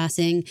grandparents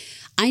passing,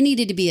 I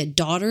needed to be a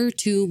daughter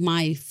to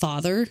my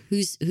father,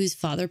 whose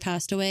father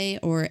passed away,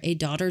 or a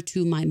daughter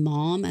to my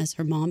mom as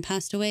her mom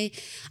passed away.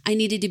 I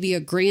needed to be a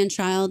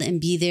grandchild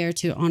and be there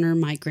to honor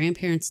my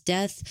grandparents'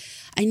 death.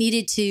 I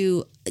needed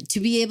to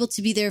be able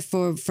to be there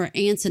for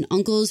aunts and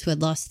uncles who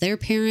had lost their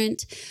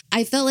parent.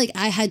 I felt like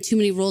I had too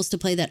many roles to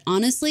play that,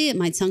 honestly, it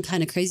might sound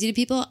kind of crazy to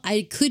people.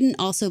 I couldn't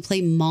also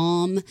play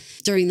mom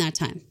during that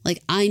time.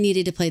 Like, I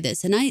needed to play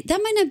this. And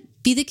that might not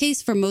be the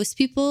case for most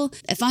people.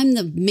 If I'm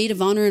the maid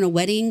of honor in a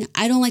wedding,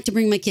 I don't like to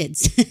bring my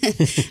kids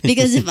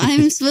because if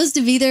I'm supposed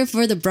to be there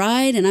for the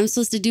bride and I'm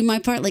supposed to do my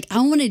part, like, I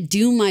want to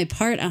do my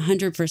part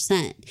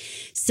 100%.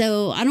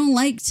 So I don't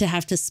like to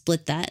have to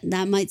split that.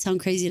 That might sound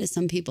crazy to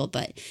some people,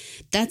 but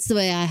that's the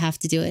way I have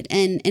to do it.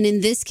 And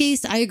in this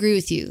case, I agree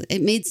with you.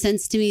 It made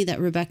sense to me that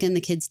Rebecca and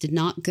the kids did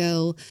not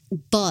go,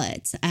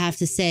 but I have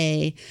to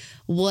say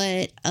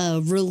what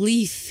a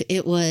relief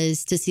it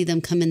was to see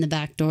them come in the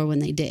back door when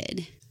they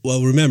did.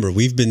 Well, remember,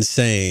 we've been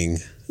saying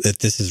that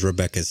this is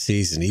Rebecca's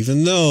season.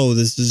 Even though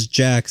this is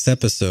Jack's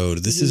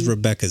episode, this is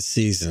Rebecca's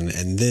season.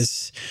 And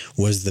this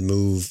was the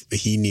move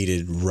he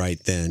needed right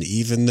then.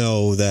 Even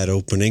though that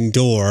opening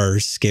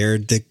door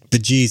scared the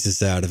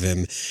bejesus out of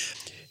him,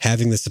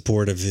 having the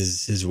support of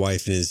his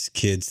wife and his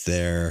kids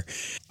there.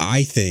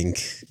 I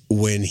think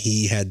when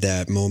he had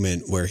that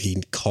moment where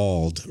he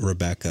called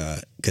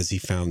Rebecca because he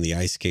found the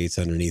ice skates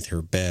underneath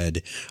her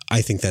bed,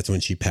 I think that's when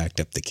she packed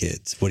up the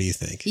kids. What do you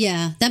think?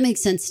 Yeah, that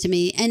makes sense to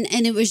me. And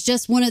it was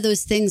just one of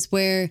those things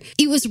where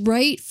it was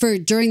right for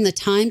during the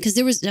time, because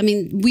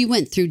we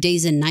went through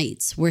days and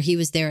nights where he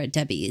was there at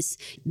Debbie's.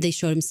 They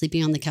showed him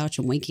sleeping on the couch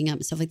and waking up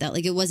and stuff like that.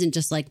 Like, it wasn't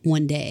just like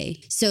one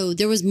day. So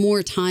there was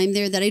more time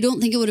there that I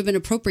don't think it would have been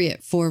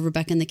appropriate for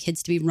Rebecca and the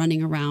kids to be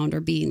running around or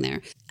being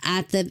there.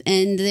 At the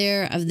end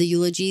there of the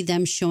eulogy,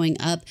 them showing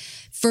up,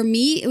 for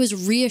me, it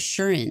was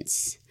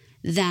reassurance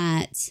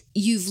that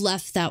you've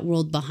left that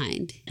world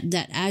behind,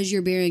 that as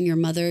you're burying your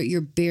mother, you're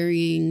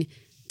burying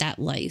that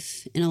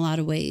life in a lot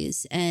of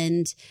ways.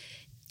 And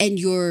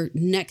your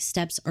next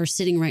steps are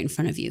sitting right in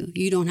front of you.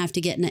 You don't have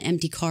to get in an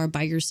empty car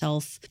by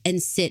yourself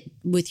and sit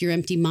with your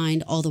empty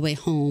mind all the way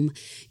home.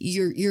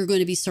 You're going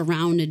to be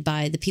surrounded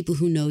by the people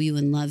who know you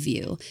and love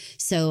you.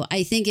 So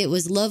I think it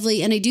was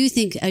lovely. And I do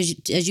think,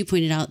 as you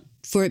pointed out,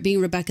 for it being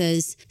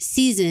Rebecca's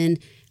season,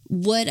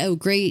 what a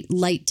great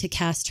light to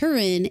cast her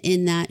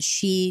in that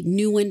she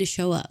knew when to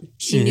show up.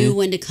 She knew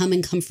when to come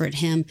and comfort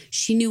him.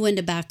 She knew when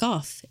to back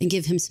off and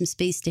give him some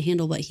space to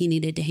handle what he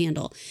needed to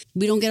handle.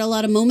 We don't get a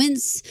lot of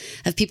moments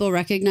of people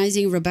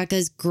recognizing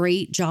Rebecca's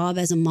great job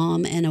as a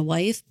mom and a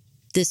wife.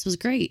 This was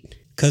great.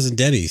 Cousin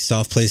Debbie,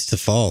 soft place to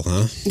fall,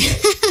 huh?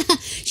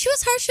 She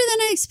was harsher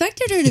than I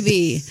expected her to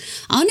be.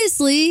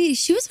 Honestly,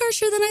 she was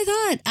harsher than I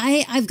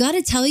thought. I've got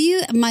to tell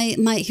you,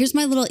 here's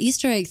my little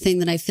Easter egg thing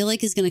that I feel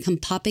like is going to come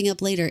popping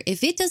up later.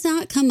 If it does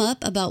not come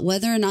up about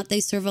whether or not they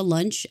serve a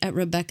lunch at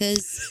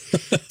Rebecca's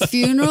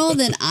funeral,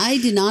 then I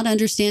do not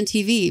understand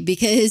TV,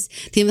 because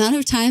the amount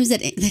of times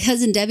that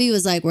Cousin Debbie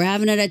was like, we're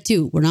having it at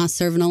 2. We're not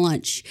serving a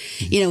lunch.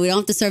 We don't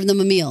have to serve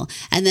them a meal.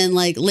 And then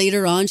like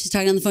later on, she's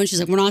talking on the phone. She's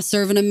like, we're not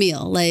serving a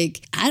meal.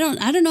 Like, I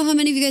don't know how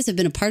many of you guys have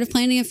been a part of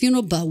planning a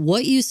funeral, but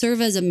what you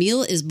serve as a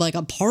meal is like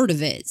a part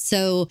of it.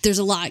 So there's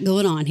a lot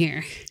going on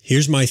here.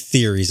 Here's my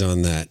theories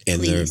on that, and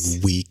Please.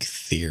 they're weak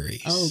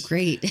theories. Oh,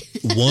 great.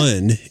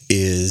 One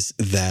is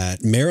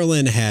that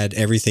Marilyn had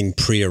everything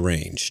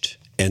prearranged.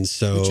 And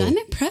so, which I'm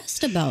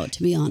impressed about,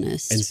 to be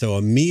honest. And so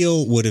a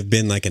meal would have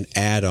been like an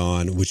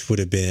add-on, which would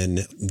have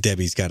been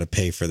Debbie's got to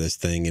pay for this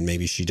thing, and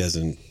maybe she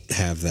doesn't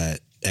have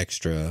that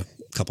extra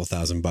couple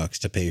 $1,000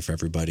 to pay for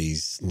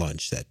everybody's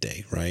lunch that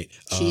day, right?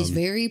 She's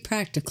very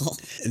practical.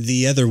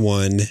 The other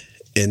one,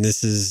 and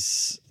this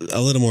is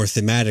a little more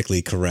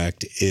thematically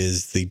correct,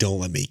 is the "don't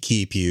let me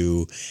keep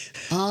you."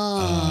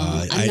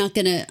 I'm not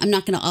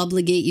gonna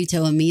obligate you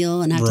to a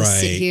meal and have to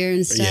sit here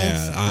and stuff.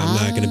 Yeah, I'm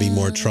not gonna be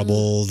more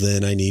trouble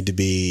than I need to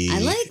be. I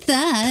like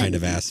that kind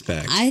of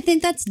aspect. I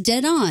think that's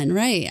dead on,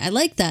 right? I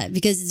like that,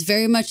 because it's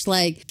very much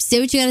like, say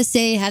what you got to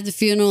say, have the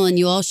funeral, and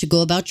you all should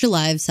go about your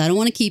lives. I don't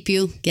want to keep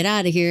you. Get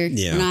out of here.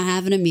 Yeah. We're not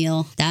having a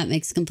meal. That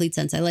makes complete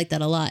sense. I like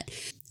that a lot.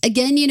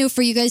 Again,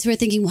 for you guys who are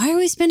thinking, why are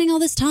we spending all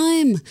this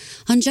time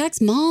on Jack's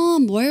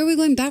mom? Why are we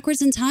going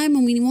backwards in time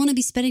when we want to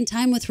be spending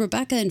time with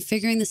Rebecca and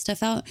figuring this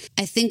stuff out?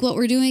 I think what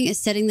we're doing is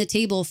setting the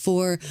table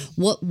for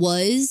what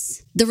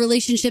was the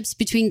relationships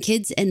between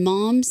kids and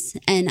moms,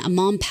 and a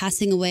mom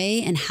passing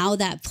away and how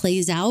that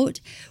plays out.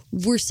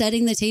 We're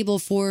setting the table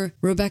for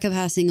Rebecca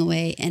passing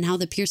away and how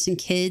the Pearson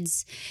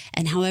kids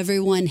and how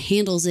everyone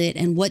handles it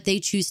and what they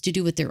choose to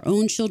do with their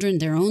own children,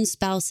 their own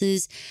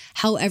spouses,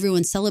 how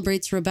everyone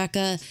celebrates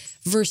Rebecca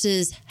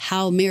versus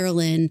how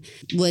Marilyn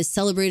was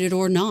celebrated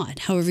or not,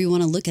 however you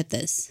want to look at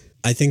this.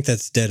 I think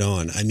that's dead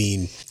on. I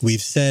mean,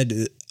 we've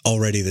said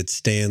already that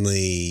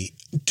Stanley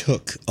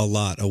took a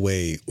lot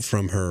away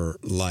from her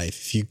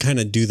life. If you kind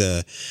of do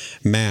the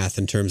math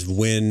in terms of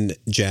when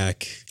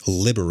Jack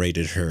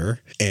liberated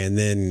her and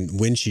then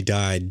when she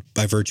died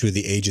by virtue of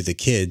the age of the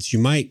kids, you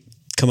might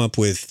come up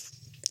with,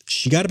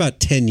 she got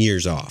about 10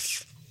 years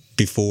off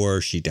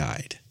before she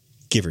died,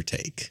 give or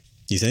take.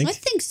 You think? I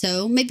think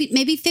so.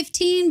 Maybe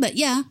 15, but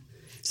yeah.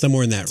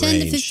 Somewhere in that 10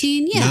 range. 10 to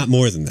 15, yeah. Not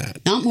more than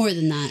that. Not more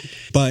than that.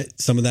 But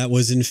some of that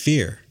was in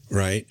fear,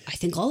 right? I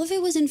think all of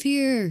it was in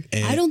fear.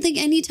 And I don't think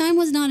any time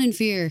was not in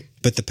fear.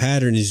 But the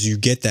pattern is you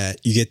get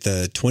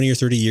the 20 or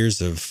 30 years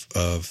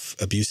of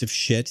abusive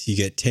shit. You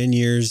get 10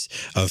 years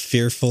of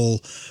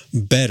fearful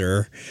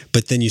better,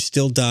 but then you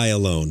still die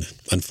alone,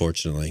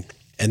 unfortunately.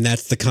 And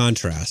that's the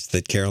contrast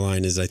that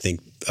Caroline is, I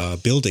think,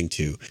 building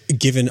to.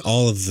 Given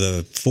all of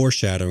the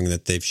foreshadowing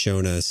that they've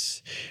shown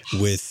us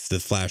with the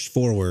flash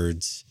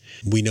forwards,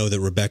 we know that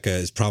Rebecca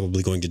is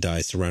probably going to die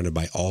surrounded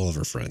by all of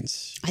her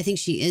friends. I think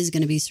she is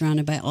going to be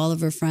surrounded by all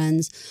of her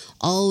friends,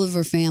 all of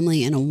her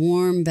family in a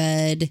warm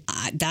bed.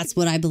 That's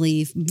what I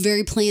believe.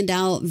 Very planned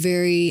out,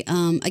 very,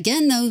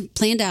 again, though,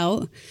 planned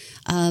out,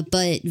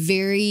 but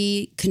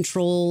very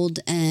controlled,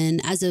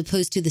 and as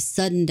opposed to the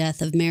sudden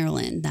death of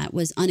Marilyn, that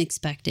was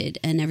unexpected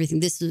and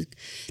everything. This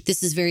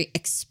is very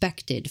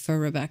expected for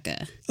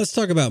Rebecca. Let's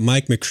talk about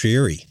Mike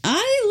McCreary.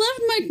 I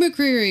loved Mike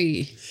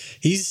McCreary.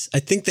 I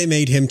think they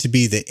made him to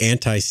be the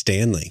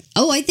anti-Stanley.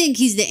 Oh, I think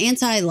he's the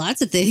anti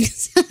lots of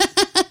things.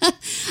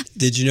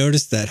 Did you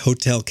notice that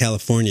Hotel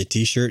California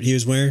t-shirt he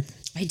was wearing?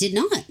 I did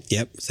not.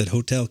 Yep, it said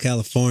Hotel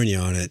California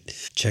on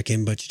it. Check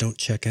in, but you don't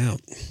check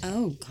out.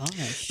 Oh,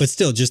 gosh. But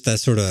still, just that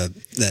sort of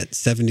that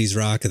 70s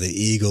rock of the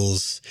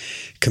Eagles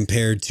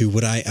compared to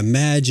what I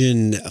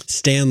imagine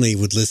Stanley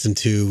would listen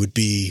to would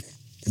be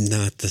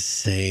not the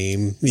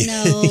same.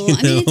 No,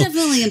 I mean, it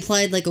definitely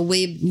implied like a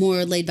way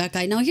more laid back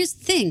guy. Now, here's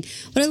the thing.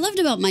 What I loved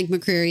about Mike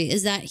McCreary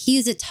is that he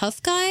is a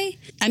tough guy.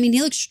 I mean,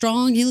 he looked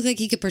strong. He looked like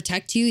he could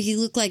protect you. He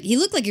looked like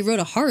he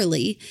rode a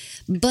Harley.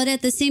 But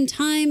at the same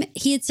time,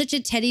 he had such a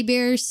teddy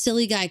bear,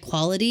 silly guy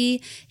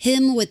quality.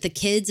 Him with the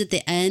kids at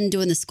the end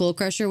doing the Skull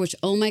Crusher, which,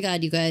 oh my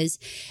God, you guys,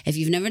 if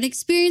you've never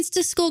experienced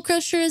a Skull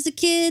Crusher as a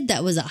kid,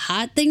 that was a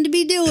hot thing to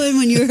be doing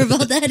when you were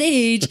about that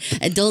age.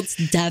 Adults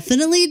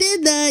definitely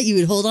did that. You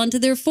would hold on to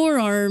their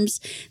forearms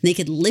and they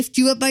could lift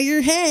you up by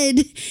your head.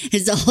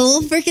 It's a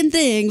whole freaking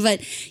thing. But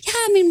yeah,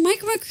 I mean,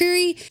 Mike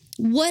McCreary,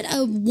 what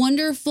a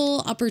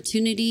wonderful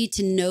opportunity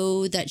to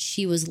know that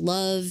she was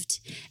loved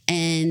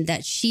and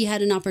that she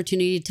had an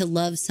opportunity to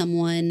love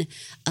someone.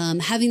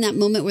 Having that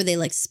moment where they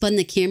like spun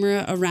the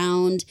camera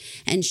around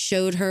and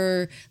showed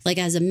her like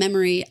as a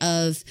memory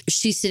of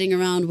she's sitting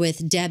around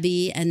with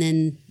Debbie and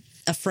then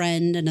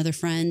another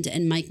friend,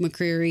 and Mike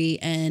McCreary,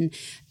 and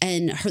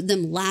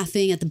them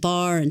laughing at the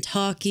bar and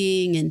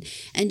talking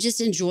and just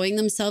enjoying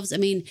themselves. I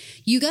mean,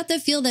 you got the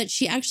feel that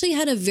she actually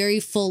had a very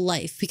full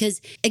life because,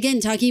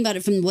 again, talking about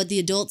it from what the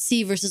adults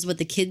see versus what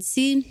the kids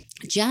see,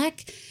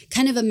 Jack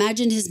kind of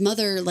imagined his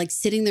mother like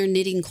sitting there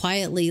knitting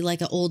quietly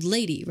like an old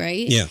lady,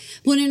 right? Yeah.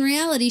 When in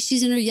reality,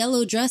 she's in her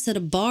yellow dress at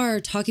a bar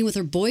talking with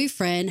her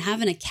boyfriend,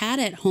 having a cat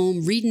at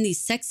home, reading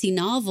these sexy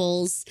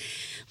novels.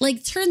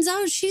 Like, turns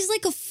out she's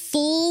like a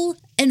full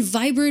and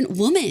vibrant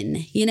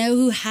woman, you know,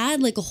 who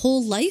had like a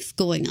whole life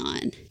going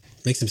on.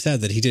 Makes him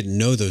sad that he didn't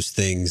know those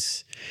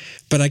things.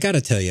 But I got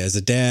to tell you, as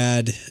a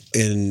dad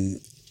in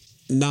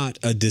not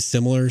a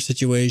dissimilar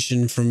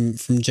situation from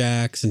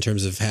Jack's in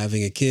terms of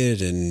having a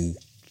kid and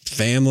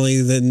family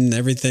and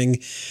everything,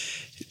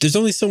 there's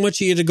only so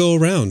much you get to go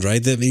around,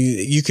 right? That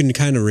you can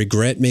kind of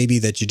regret maybe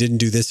that you didn't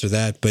do this or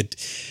that, but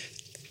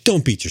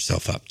don't beat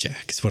yourself up,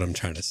 Jack, is what I'm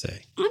trying to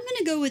say. I'm going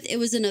to go with It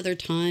Was Another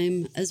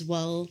Time as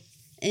well.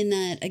 In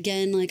that,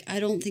 again, like, I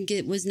don't think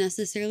it was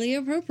necessarily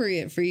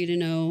appropriate for you to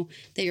know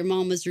that your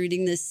mom was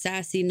reading this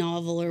sassy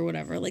novel or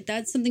whatever. Like,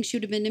 that's something she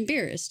would have been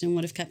embarrassed and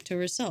would have kept to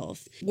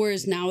herself.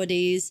 Whereas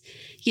nowadays,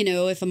 you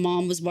know, if a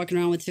mom was walking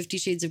around with 50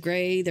 Shades of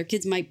Grey, their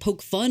kids might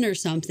poke fun or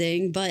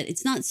something, but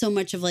it's not so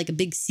much of like a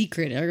big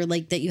secret or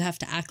like that you have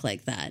to act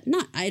like that.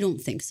 I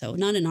don't think so.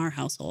 Not in our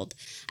household.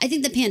 I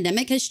think the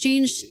pandemic has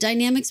changed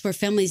dynamics where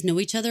families know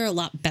each other a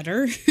lot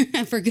better,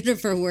 for good or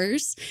for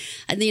worse.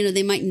 And, you know,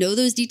 they might know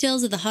those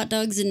details of the hot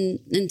dogs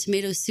and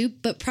tomato soup.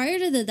 But prior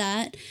to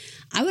that,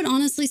 I would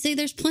honestly say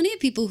there's plenty of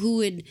people who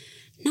would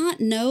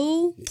not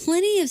know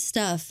plenty of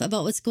stuff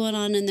about what's going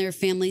on in their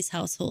family's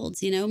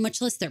households, you know,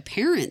 much less their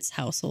parents'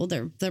 household,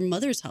 their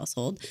mother's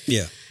household.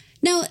 Yeah.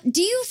 Now,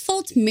 do you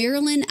fault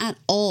Marilyn at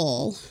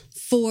all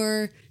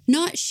for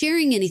not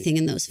sharing anything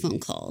in those phone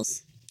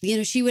calls? You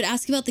know, she would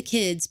ask about the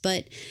kids,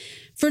 but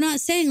for not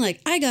saying like,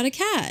 I got a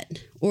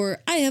cat or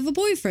I have a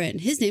boyfriend,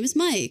 his name is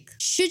Mike.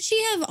 Should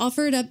she have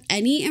offered up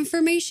any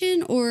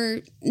information or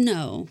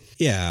no?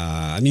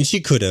 Yeah, I mean, she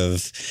could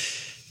have.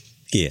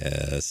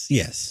 Yes.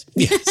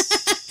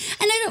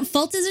 And I don't,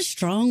 fault is a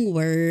strong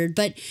word,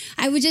 but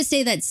I would just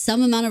say that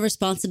some amount of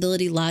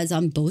responsibility lies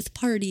on both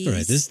parties.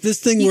 Right. This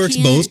thing works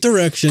both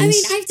directions. I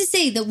mean, I have to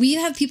say that we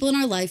have people in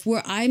our life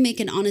where I make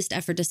an honest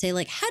effort to say,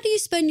 like, how do you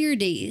spend your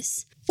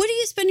days? What do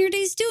you spend your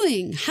days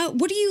doing?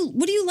 What are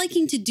you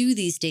liking to do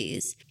these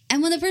days?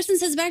 And when the person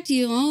says back to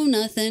you, oh,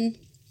 nothing.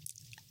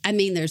 I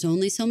mean, there's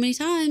only so many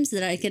times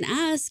that I can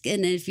ask.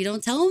 And if you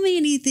don't tell me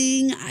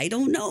anything, I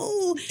don't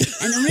know.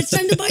 And then when it's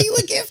time to buy you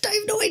a gift, I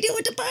have no idea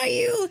what to buy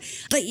you.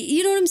 But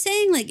you know what I'm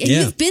saying? Like, and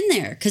you've been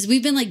there because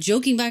we've been like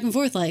joking back and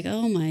forth, like,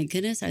 oh my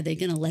goodness, are they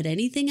going to let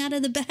anything out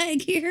of the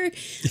bag here?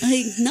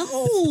 Like,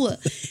 no,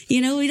 you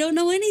know, we don't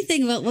know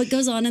anything about what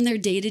goes on in their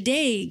day to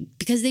day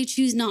because they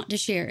choose not to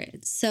share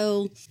it.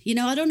 So, you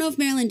know, I don't know if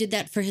Marilyn did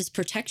that for his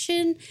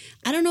protection.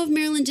 I don't know if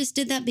Marilyn just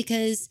did that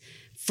because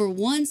for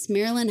once,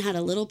 Marilyn had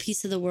a little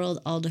piece of the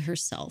world all to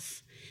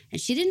herself, and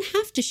she didn't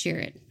have to share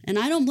it. And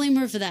I don't blame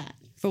her for that,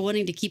 for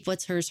wanting to keep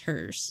what's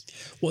hers.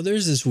 Well,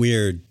 there's this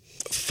weird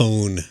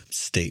phone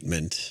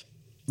statement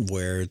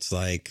where it's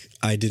like,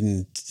 I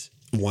didn't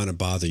want to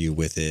bother you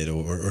with it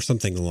or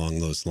something along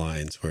those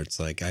lines, where it's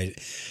like, I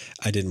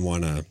didn't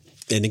want to.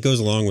 And it goes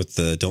along with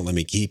the don't let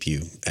me keep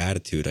you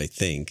attitude, I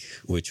think,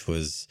 which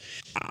was,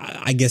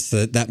 I guess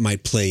that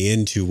might play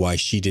into why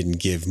she didn't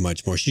give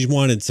much more. She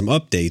wanted some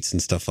updates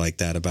and stuff like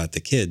that about the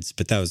kids,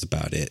 but that was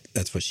about it.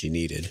 That's what she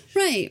needed.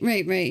 Right.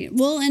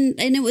 Well, and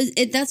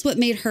that's what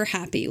made her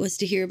happy, was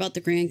to hear about the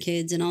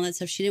grandkids and all that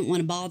stuff. She didn't want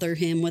to bother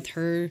him with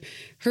her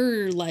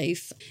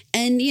life.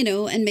 And, you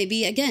know, and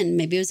maybe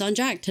it was on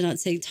Jack to not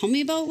say, tell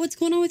me about what's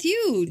going on with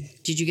you.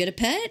 Did you get a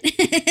pet?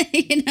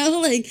 You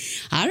know, like,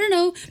 I don't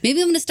know.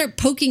 Maybe I'm going to start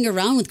poking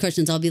around with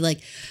questions. I'll be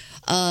like,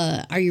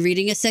 Are you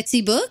reading a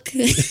sexy book?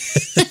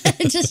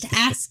 Just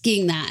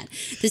asking that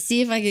to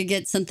see if I could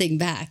get something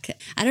back.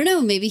 I don't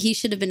know. Maybe he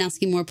should have been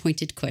asking more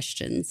pointed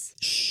questions.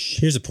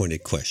 Here's a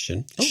pointed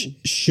question. Oh.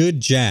 Should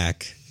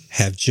Jack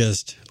have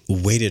just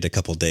waited a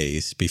couple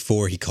days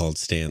before he called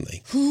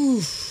Stanley?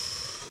 Whew.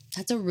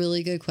 That's a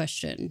really good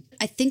question.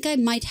 I think I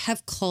might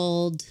have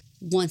called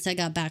once I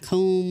got back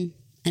home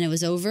and it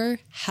was over.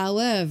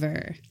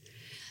 However,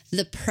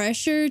 the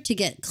pressure to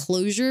get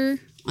closure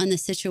on the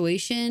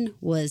situation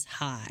was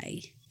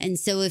high. And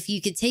so if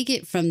you could take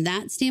it from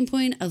that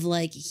standpoint of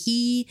like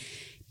he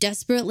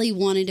desperately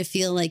wanted to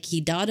feel like he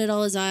dotted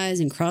all his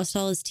I's and crossed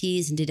all his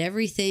T's and did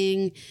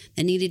everything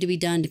that needed to be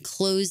done to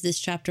close this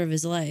chapter of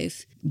his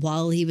life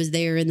while he was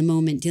there in the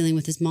moment dealing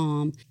with his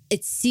mom.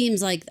 It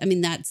seems like, I mean,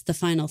 that's the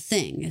final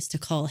thing is to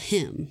call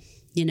him,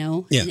 you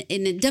know? Yeah.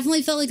 And it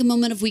definitely felt like a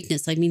moment of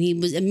weakness. I mean, he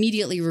was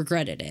immediately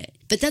regretted it.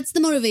 But that's the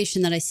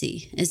motivation that I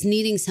see is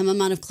needing some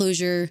amount of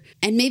closure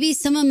and maybe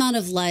some amount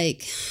of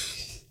like,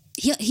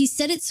 he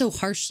said it so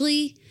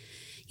harshly,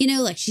 you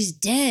know, like she's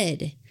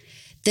dead,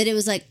 that it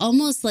was like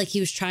almost like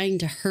he was trying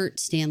to hurt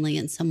Stanley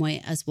in some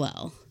way as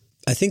well.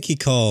 I think he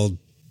called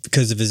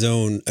because of his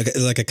own,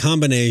 like a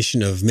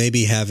combination of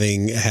maybe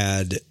having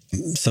had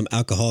some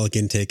alcoholic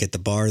intake at the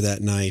bar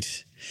that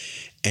night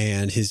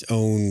and his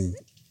own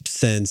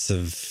sense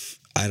of,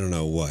 I don't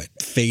know what,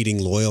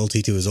 fading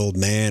loyalty to his old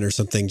man or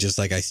something. Just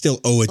like I still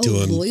owe it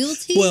to him.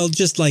 Loyalty? Well,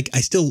 just like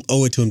I still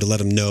owe it to him to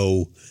let him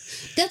know.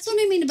 That's what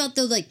I mean about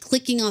the like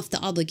clicking off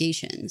the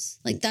obligations.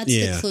 Like that's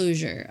the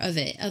closure of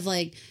it, of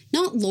like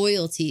not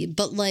loyalty,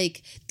 but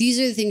like these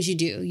are the things you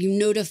do. You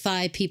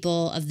notify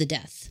people of the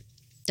death.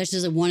 That's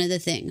just like one of the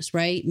things,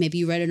 right? Maybe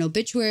you write an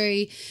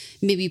obituary,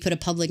 maybe you put a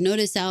public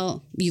notice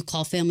out, you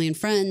call family and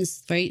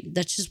friends, right?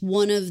 That's just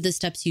one of the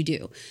steps you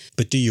do.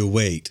 But do you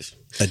wait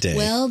a day?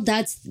 Well,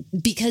 that's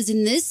because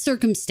in this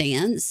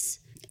circumstance,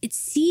 it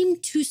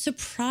seemed to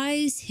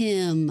surprise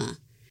him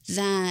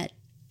that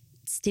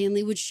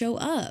Stanley would show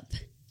up.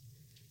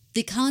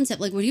 The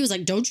concept, like when he was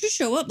like, don't you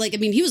show up? Like, I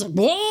mean, he was like,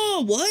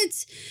 whoa,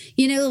 what?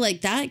 You know,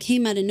 like that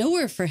came out of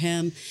nowhere for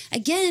him.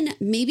 Again,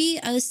 maybe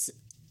us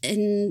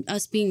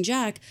being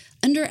Jack,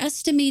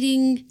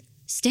 underestimating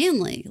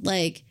Stanley.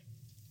 Like,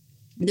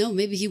 no,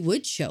 maybe he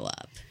would show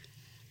up.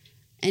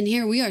 And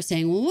here we are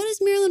saying, well, what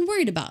is Marilyn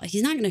worried about?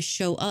 He's not going to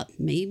show up.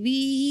 Maybe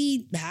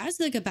he has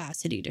the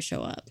capacity to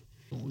show up.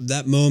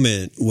 That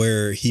moment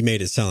where he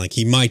made it sound like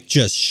he might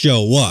just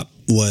show up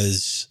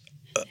was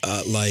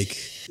like,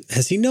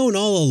 has he known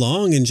all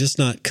along and just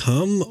not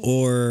come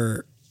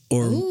or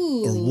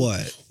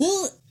what?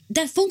 Well,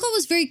 that phone call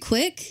was very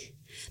quick,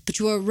 but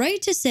you are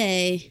right to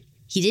say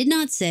he did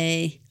not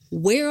say,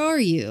 where are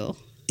you?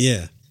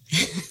 Yeah.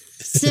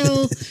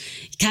 So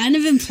kind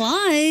of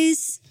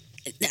implies,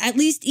 at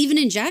least even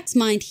in Jack's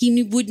mind,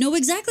 he would know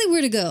exactly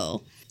where to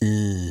go.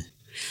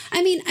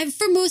 I mean,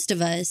 for most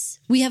of us,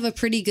 we have a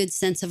pretty good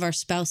sense of our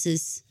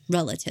spouse's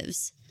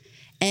relatives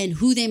and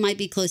who they might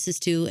be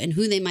closest to and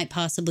who they might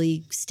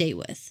possibly stay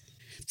with.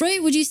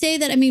 Right? Would you say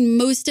that? I mean,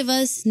 most of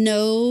us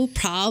know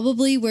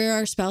probably where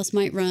our spouse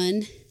might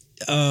run.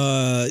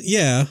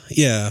 Yeah.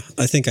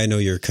 I think I know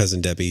your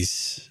cousin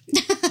Debbie's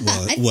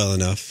well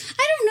enough.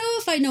 I don't know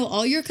if I know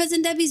all your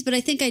cousin Debbie's, but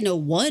I think I know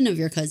one of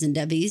your cousin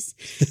Debbie's.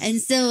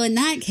 And so in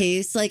that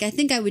case, like, I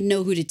think I would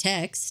know who to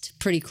text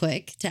pretty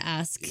quick to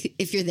ask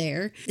if you're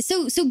there.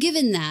 So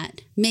given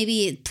that,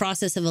 maybe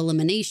process of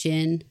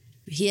elimination,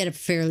 he had a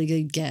fairly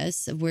good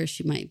guess of where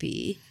she might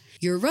be.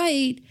 You're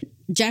right.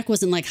 Jack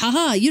wasn't like,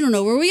 haha, you don't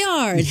know where we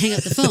are, and hang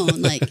up the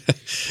phone. Like,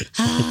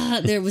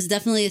 there was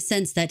definitely a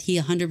sense that he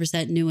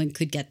 100% knew and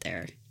could get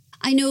there.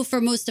 I know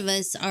for most of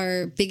us,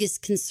 our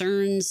biggest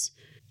concerns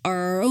are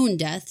our own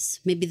deaths,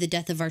 maybe the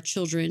death of our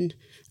children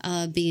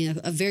being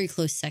a very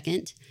close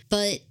second.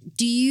 But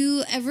do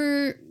you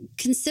ever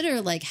consider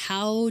like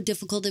how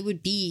difficult it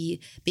would be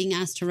being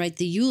asked to write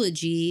the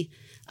eulogy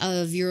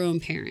of your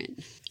own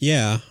parent?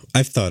 Yeah,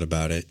 I've thought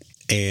about it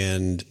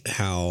and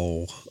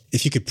how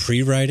if you could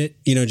pre-write it,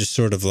 you know, just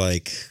sort of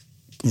like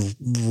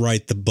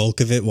write the bulk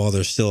of it while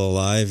they're still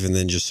alive and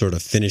then just sort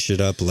of finish it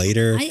up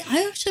later.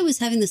 I actually was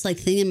having this like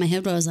thing in my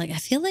head where I was like, I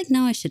feel like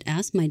now I should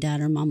ask my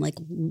dad or mom, like,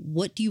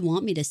 what do you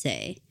want me to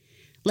say?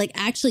 Like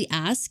actually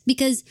ask,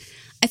 because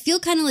I feel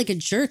kind of like a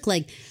jerk.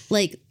 Like,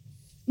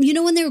 you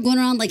know, when they were going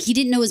around, like he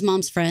didn't know his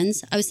mom's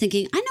friends. I was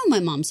thinking, I know my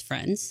mom's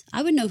friends.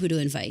 I would know who to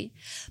invite.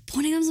 But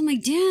when it comes to my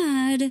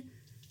dad,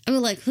 I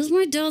was like, who's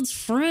my dad's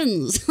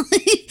friends?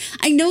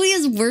 I know he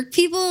has work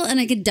people and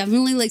I could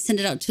definitely like send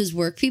it out to his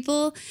work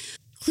people.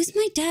 Who's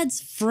my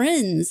dad's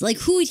friends? Like,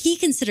 who would he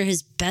consider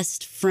his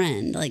best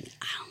friend? Like,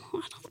 I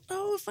don't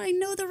know if I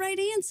know the right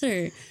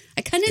answer.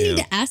 I kind of need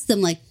to ask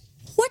them, like,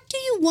 what do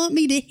you want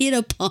me to hit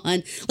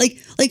upon? Like,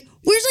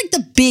 where's like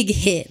the big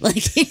hit? Like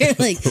here,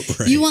 like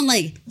right. You want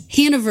like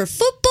Hanover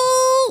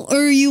football,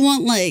 or you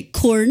want like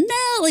Cornell?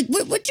 Like,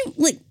 what's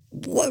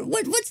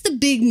the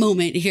big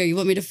moment here you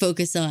want me to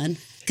focus on?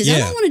 Because I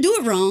don't want to do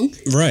it wrong.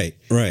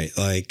 Right.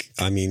 Like,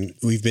 I mean,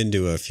 we've been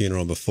to a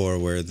funeral before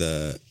where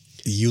the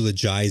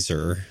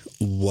eulogizer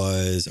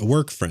was a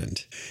work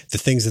friend. The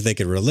things that they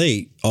could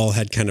relate all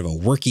had kind of a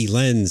worky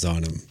lens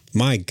on them.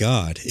 My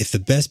God, if the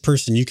best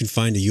person you can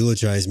find to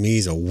eulogize me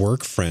is a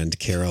work friend,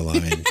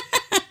 Caroline.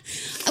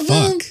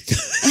 Fuck.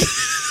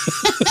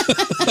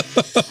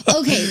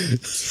 Okay.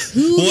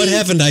 What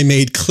haven't I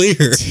made clear?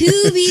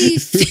 To be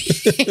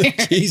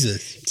fair.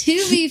 Jesus.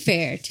 To be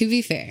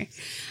fair.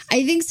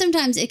 I think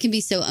sometimes it can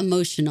be so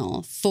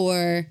emotional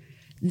for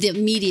the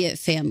immediate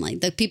family,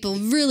 the people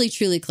really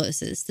truly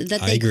closest,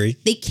 that I agree.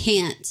 They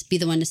can't be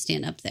the one to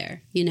stand up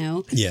there, you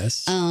know?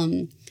 Yes.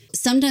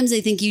 Sometimes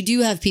I think you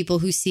do have people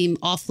who seem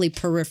awfully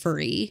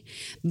periphery,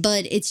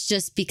 but it's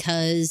just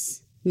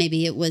because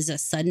maybe it was a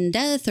sudden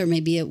death, or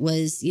maybe it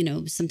was, you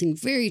know, something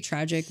very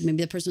tragic.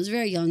 Maybe the person was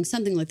very young,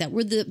 something like that,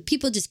 where the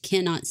people just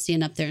cannot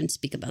stand up there and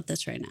speak about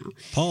this right now.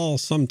 Paul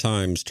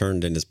sometimes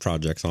turned in his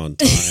projects on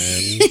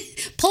time.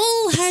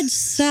 Paul had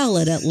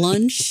salad at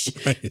lunch,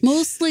 Right.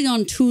 mostly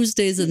on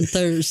Tuesdays and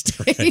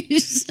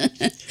Thursdays.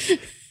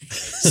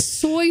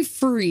 Soy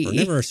free. We're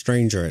never a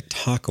stranger at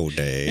Taco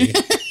Day.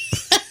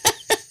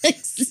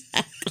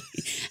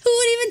 Exactly. Who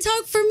would even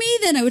talk for me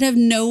then? I would have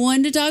no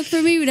one to talk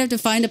for me. We'd have to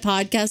find a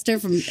podcaster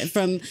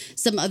from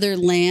some other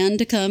land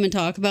to come and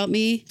talk about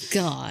me.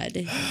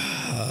 God.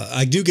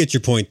 I do get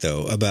your point,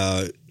 though,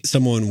 about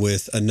someone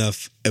with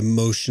enough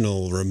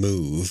emotional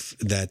remove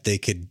that they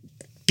could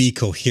be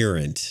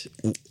coherent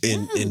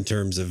in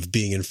terms of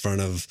being in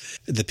front of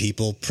the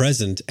people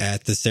present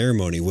at the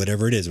ceremony,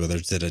 whatever it is, whether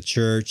it's at a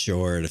church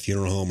or at a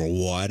funeral home or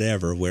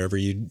whatever, wherever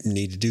you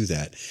need to do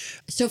that.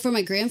 So for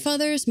my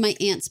grandfather's, my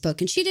aunt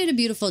spoke, and she did a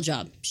beautiful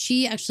job.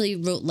 She actually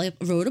wrote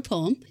a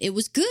poem. It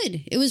was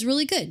good. It was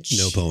really good.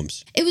 No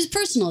poems. It was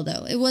personal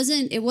though. It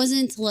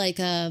wasn't like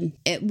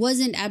it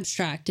wasn't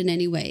abstract in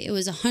any way. It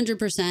was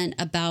 100%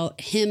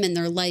 about him and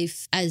their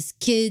life as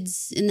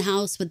kids in the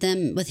house with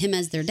him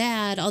as their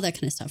dad, all that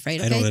kind of stuff, right?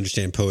 Okay? I don't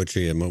understand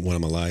poetry when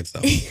I'm alive,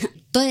 though.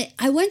 But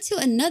I went to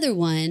another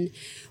one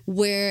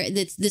where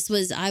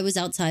I was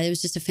outside. It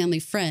was just a family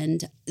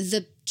friend.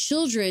 The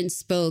children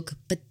spoke,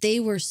 but they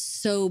were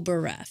so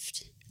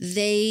bereft.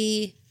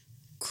 They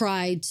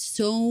cried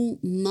so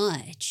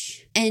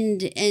much,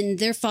 and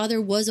their father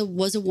was a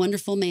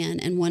wonderful man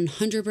and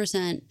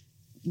 100%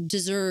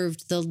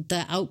 deserved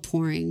the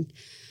outpouring.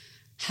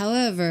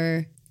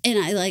 However, and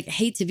I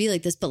hate to be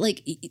like this, but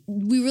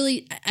we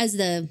really, as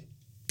the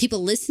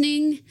people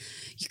listening,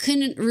 you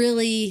couldn't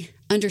really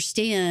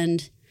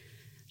understand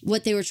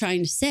what they were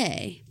trying to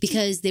say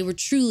because they were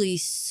truly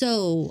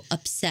so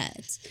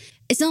upset.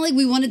 It's not like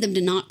we wanted them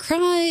to not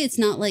cry. It's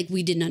not like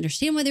we didn't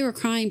understand why they were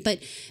crying, but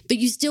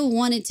you still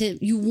wanted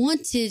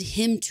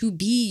him to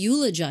be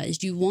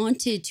eulogized. You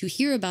wanted to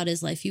hear about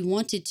his life. You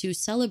wanted to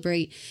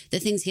celebrate the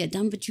things he had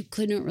done, but you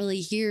couldn't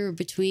really hear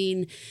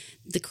between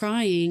the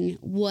crying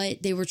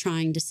what they were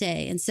trying to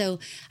say. And so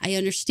I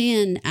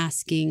understand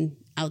asking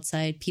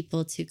outside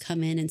people to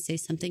come in and say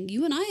something.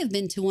 You and I have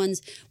been to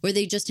ones where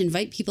they just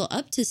invite people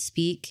up to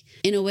speak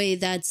in a way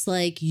that's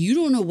like, you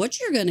don't know what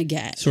you're going to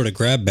get. Sort of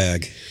grab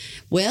bag.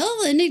 Well,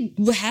 and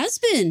it has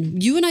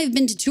been. You and I have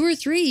been to 2 or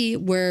 3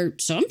 where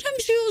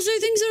sometimes people say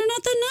things that are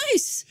not that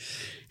nice.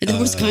 And it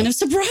was kind of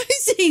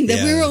surprising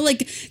that we were all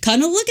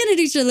kind of looking at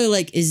each other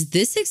like, is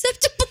this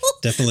acceptable?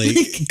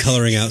 Definitely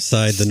coloring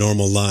outside the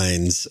normal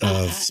lines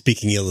of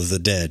speaking ill of the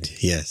dead.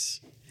 Yes.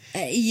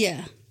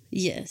 Yeah.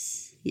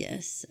 Yes.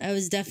 I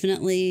was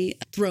definitely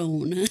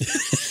thrown.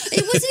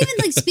 It wasn't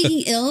even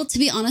speaking ill, to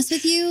be honest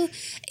with you.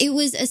 It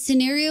was a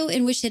scenario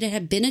in which it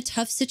had been a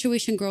tough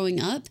situation growing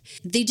up.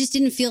 They just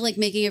didn't feel like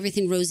making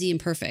everything rosy and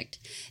perfect.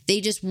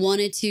 They just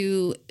wanted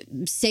to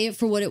say it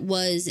for what it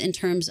was in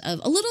terms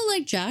of, a little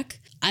like Jack,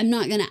 I'm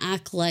not going to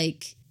act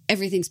like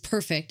everything's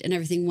perfect and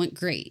everything went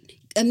great.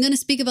 I'm going to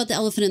speak about the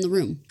elephant in the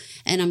room,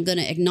 and I'm going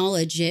to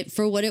acknowledge it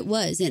for what it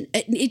was. And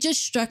it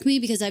just struck me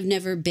because I've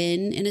never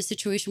been in a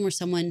situation where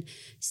someone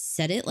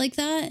said it like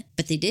that,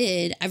 but they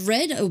did. I've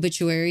read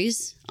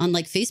obituaries on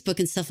Facebook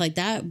and stuff like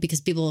that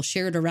because people will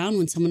share it around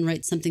when someone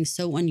writes something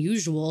so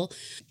unusual.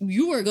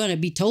 You are going to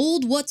be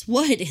told what's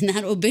what in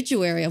that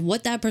obituary of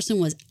what that person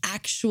was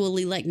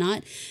actually like.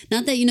 Not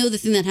that the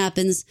thing that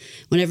happens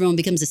when everyone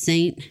becomes a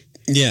saint.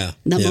 Yeah.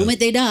 The moment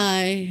they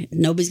die,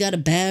 nobody's got a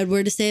bad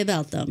word to say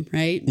about them,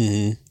 right?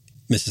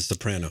 Mm-hmm. Mrs.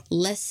 Soprano.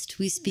 Lest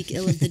we speak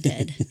ill of the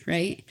dead,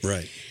 right?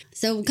 Right.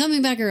 So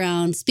coming back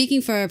around,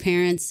 speaking for our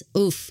parents,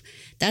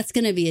 that's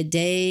going to be a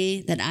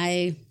day that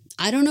I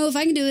don't know if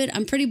I can do it.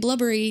 I'm pretty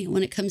blubbery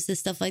when it comes to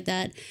stuff like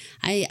that.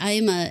 I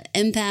am a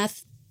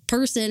empath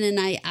person, and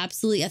I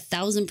absolutely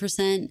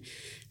 1,000%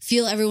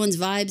 feel everyone's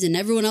vibes, and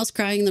everyone else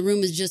crying in the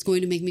room is just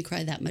going to make me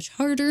cry that much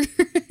harder.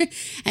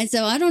 And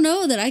so I don't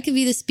know that I could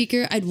be the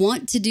speaker. I'd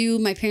want to do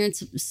my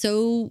parents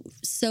so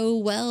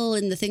well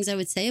and the things I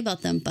would say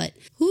about them, but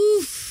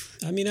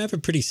I mean, I have a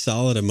pretty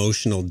solid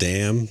emotional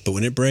dam, but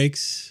when it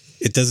breaks,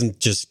 it doesn't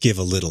just give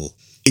a little.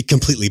 It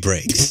completely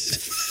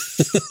breaks.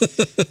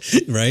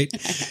 Right?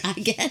 I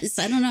guess.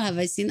 I don't know.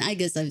 I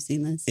guess I've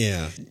seen this.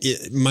 Yeah.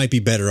 It might be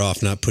better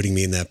off not putting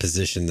me in that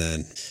position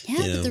then. Yeah,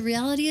 but the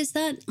reality is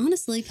that,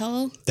 honestly,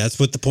 Paul. That's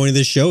what the point of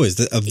this show is,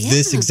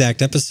 this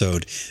exact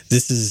episode.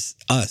 This is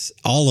us.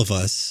 All of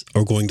us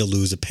are going to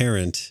lose a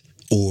parent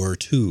or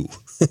two,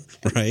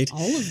 right?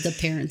 All of the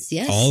parents,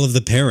 yes. All of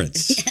the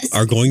parents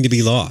are going to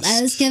be lost.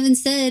 As Kevin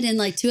said in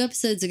like 2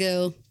 episodes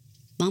ago,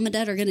 mom and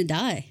dad are going to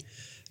die.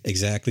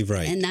 Exactly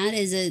right. And that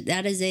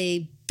is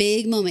a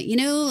big moment. You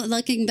know,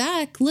 looking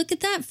back, look at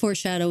that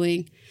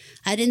foreshadowing.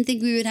 I didn't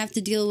think we would have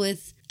to deal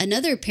with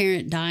another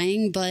parent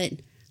dying, but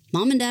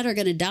mom and dad are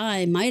going to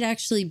die might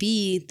actually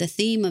be the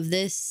theme of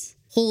this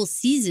whole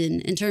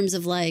season in terms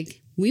of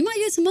like, we might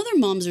get some other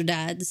moms or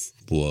dads.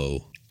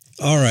 Whoa.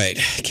 All right,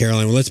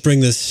 Caroline, well, let's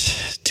bring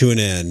this to an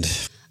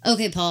end.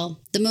 Okay, Paul,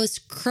 the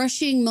most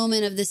crushing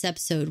moment of this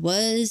episode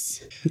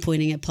was, I'm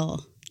pointing at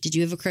Paul. Did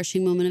you have a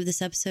crushing moment of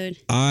this episode?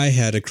 I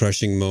had a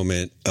crushing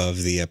moment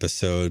of the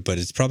episode, but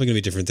it's probably going to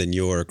be different than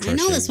your crushing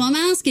I know, that's why I'm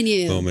asking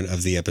you. Moment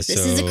of the episode.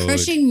 This is a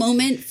crushing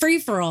moment, free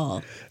for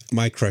all.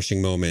 My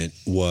crushing moment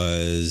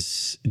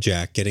was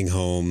Jack getting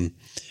home,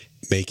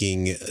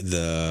 making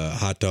the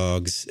hot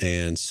dogs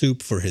and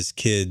soup for his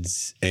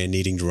kids and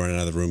needing to run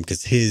out of the room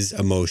because his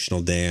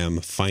emotional dam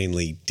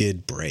finally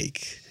did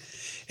break.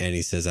 And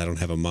he says, I don't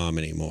have a mom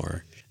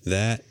anymore.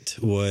 That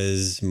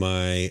was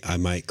my I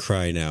might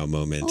cry now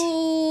moment.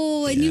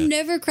 Oh, and you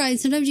never cried.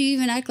 Sometimes you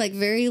even act like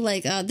very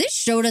like, this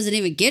show doesn't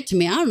even get to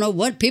me. I don't know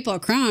what people are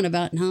crying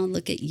about. No,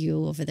 look at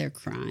you over there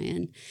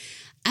crying.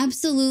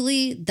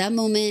 Absolutely, that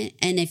moment.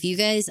 And if you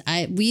guys,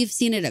 we've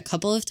seen it a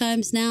couple of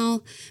times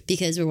now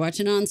because we're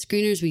watching it on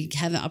screeners. We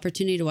have an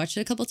opportunity to watch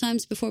it a couple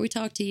times before we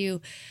talk to you.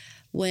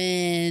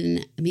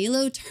 When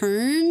Milo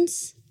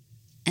turns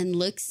and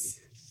looks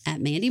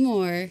at Mandy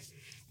Moore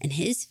and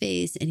his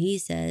face and he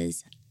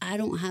says, I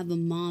don't have a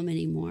mom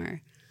anymore.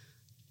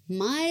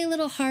 My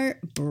little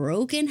heart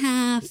broke in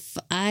half.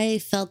 I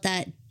felt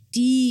that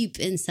deep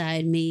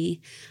inside me.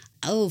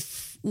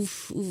 Oof,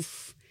 oof,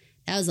 oof.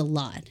 That was a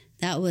lot.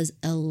 That was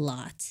a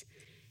lot.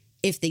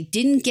 If they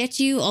didn't get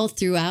you all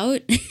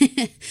throughout,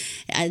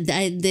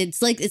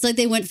 it's like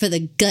they went for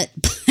the gut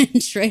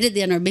punch right at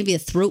the end, or maybe a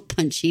throat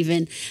punch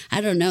even. I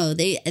don't know.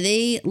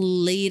 They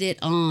laid it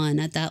on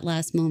at that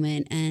last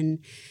moment. And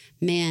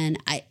man,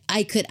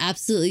 I could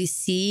absolutely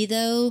see,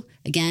 though,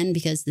 again,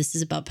 because this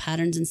is about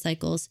patterns and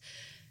cycles,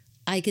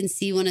 I can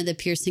see one of the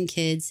Pearson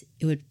kids.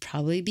 It would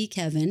probably be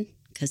Kevin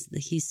because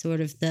he's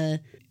sort of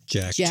the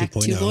Jack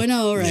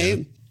 2.0, right?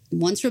 Yeah.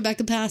 Once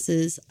Rebecca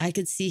passes, I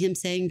could see him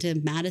saying to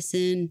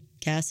Madison,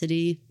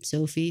 Cassidy,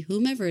 Sophie,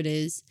 whomever it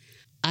is,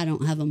 I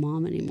don't have a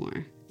mom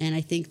anymore. And I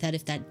think that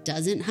if that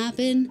doesn't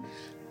happen,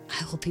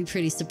 I will be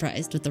pretty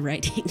surprised with the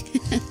writing.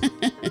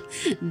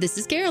 This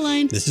is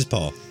Caroline. This is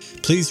Paul.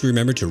 Please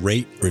remember to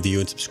rate,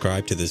 review, and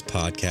subscribe to this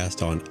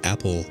podcast on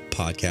Apple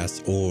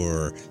Podcasts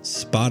or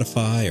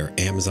Spotify or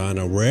Amazon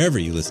or wherever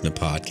you listen to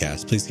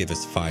podcasts. Please give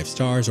us 5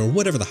 stars or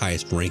whatever the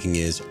highest ranking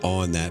is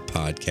on that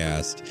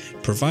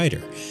podcast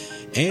provider.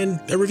 And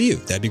a review.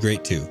 That'd be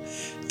great too.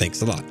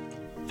 Thanks a lot.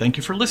 Thank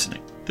you for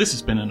listening. This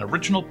has been an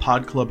original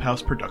Pod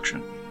Clubhouse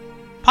production.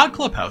 Pod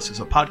Clubhouse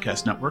is a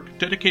podcast network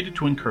dedicated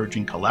to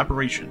encouraging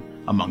collaboration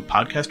among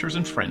podcasters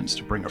and friends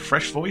to bring a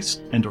fresh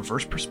voice and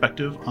diverse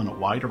perspective on a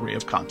wide array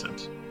of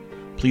content.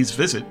 Please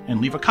visit and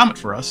leave a comment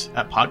for us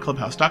at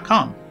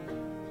podclubhouse.com.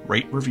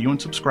 Rate, review,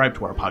 and subscribe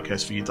to our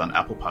podcast feeds on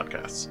Apple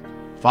Podcasts.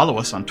 Follow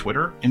us on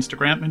Twitter,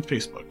 Instagram, and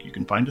Facebook. You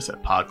can find us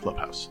at Pod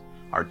Clubhouse.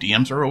 Our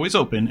DMs are always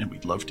open, and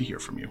we'd love to hear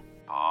from you.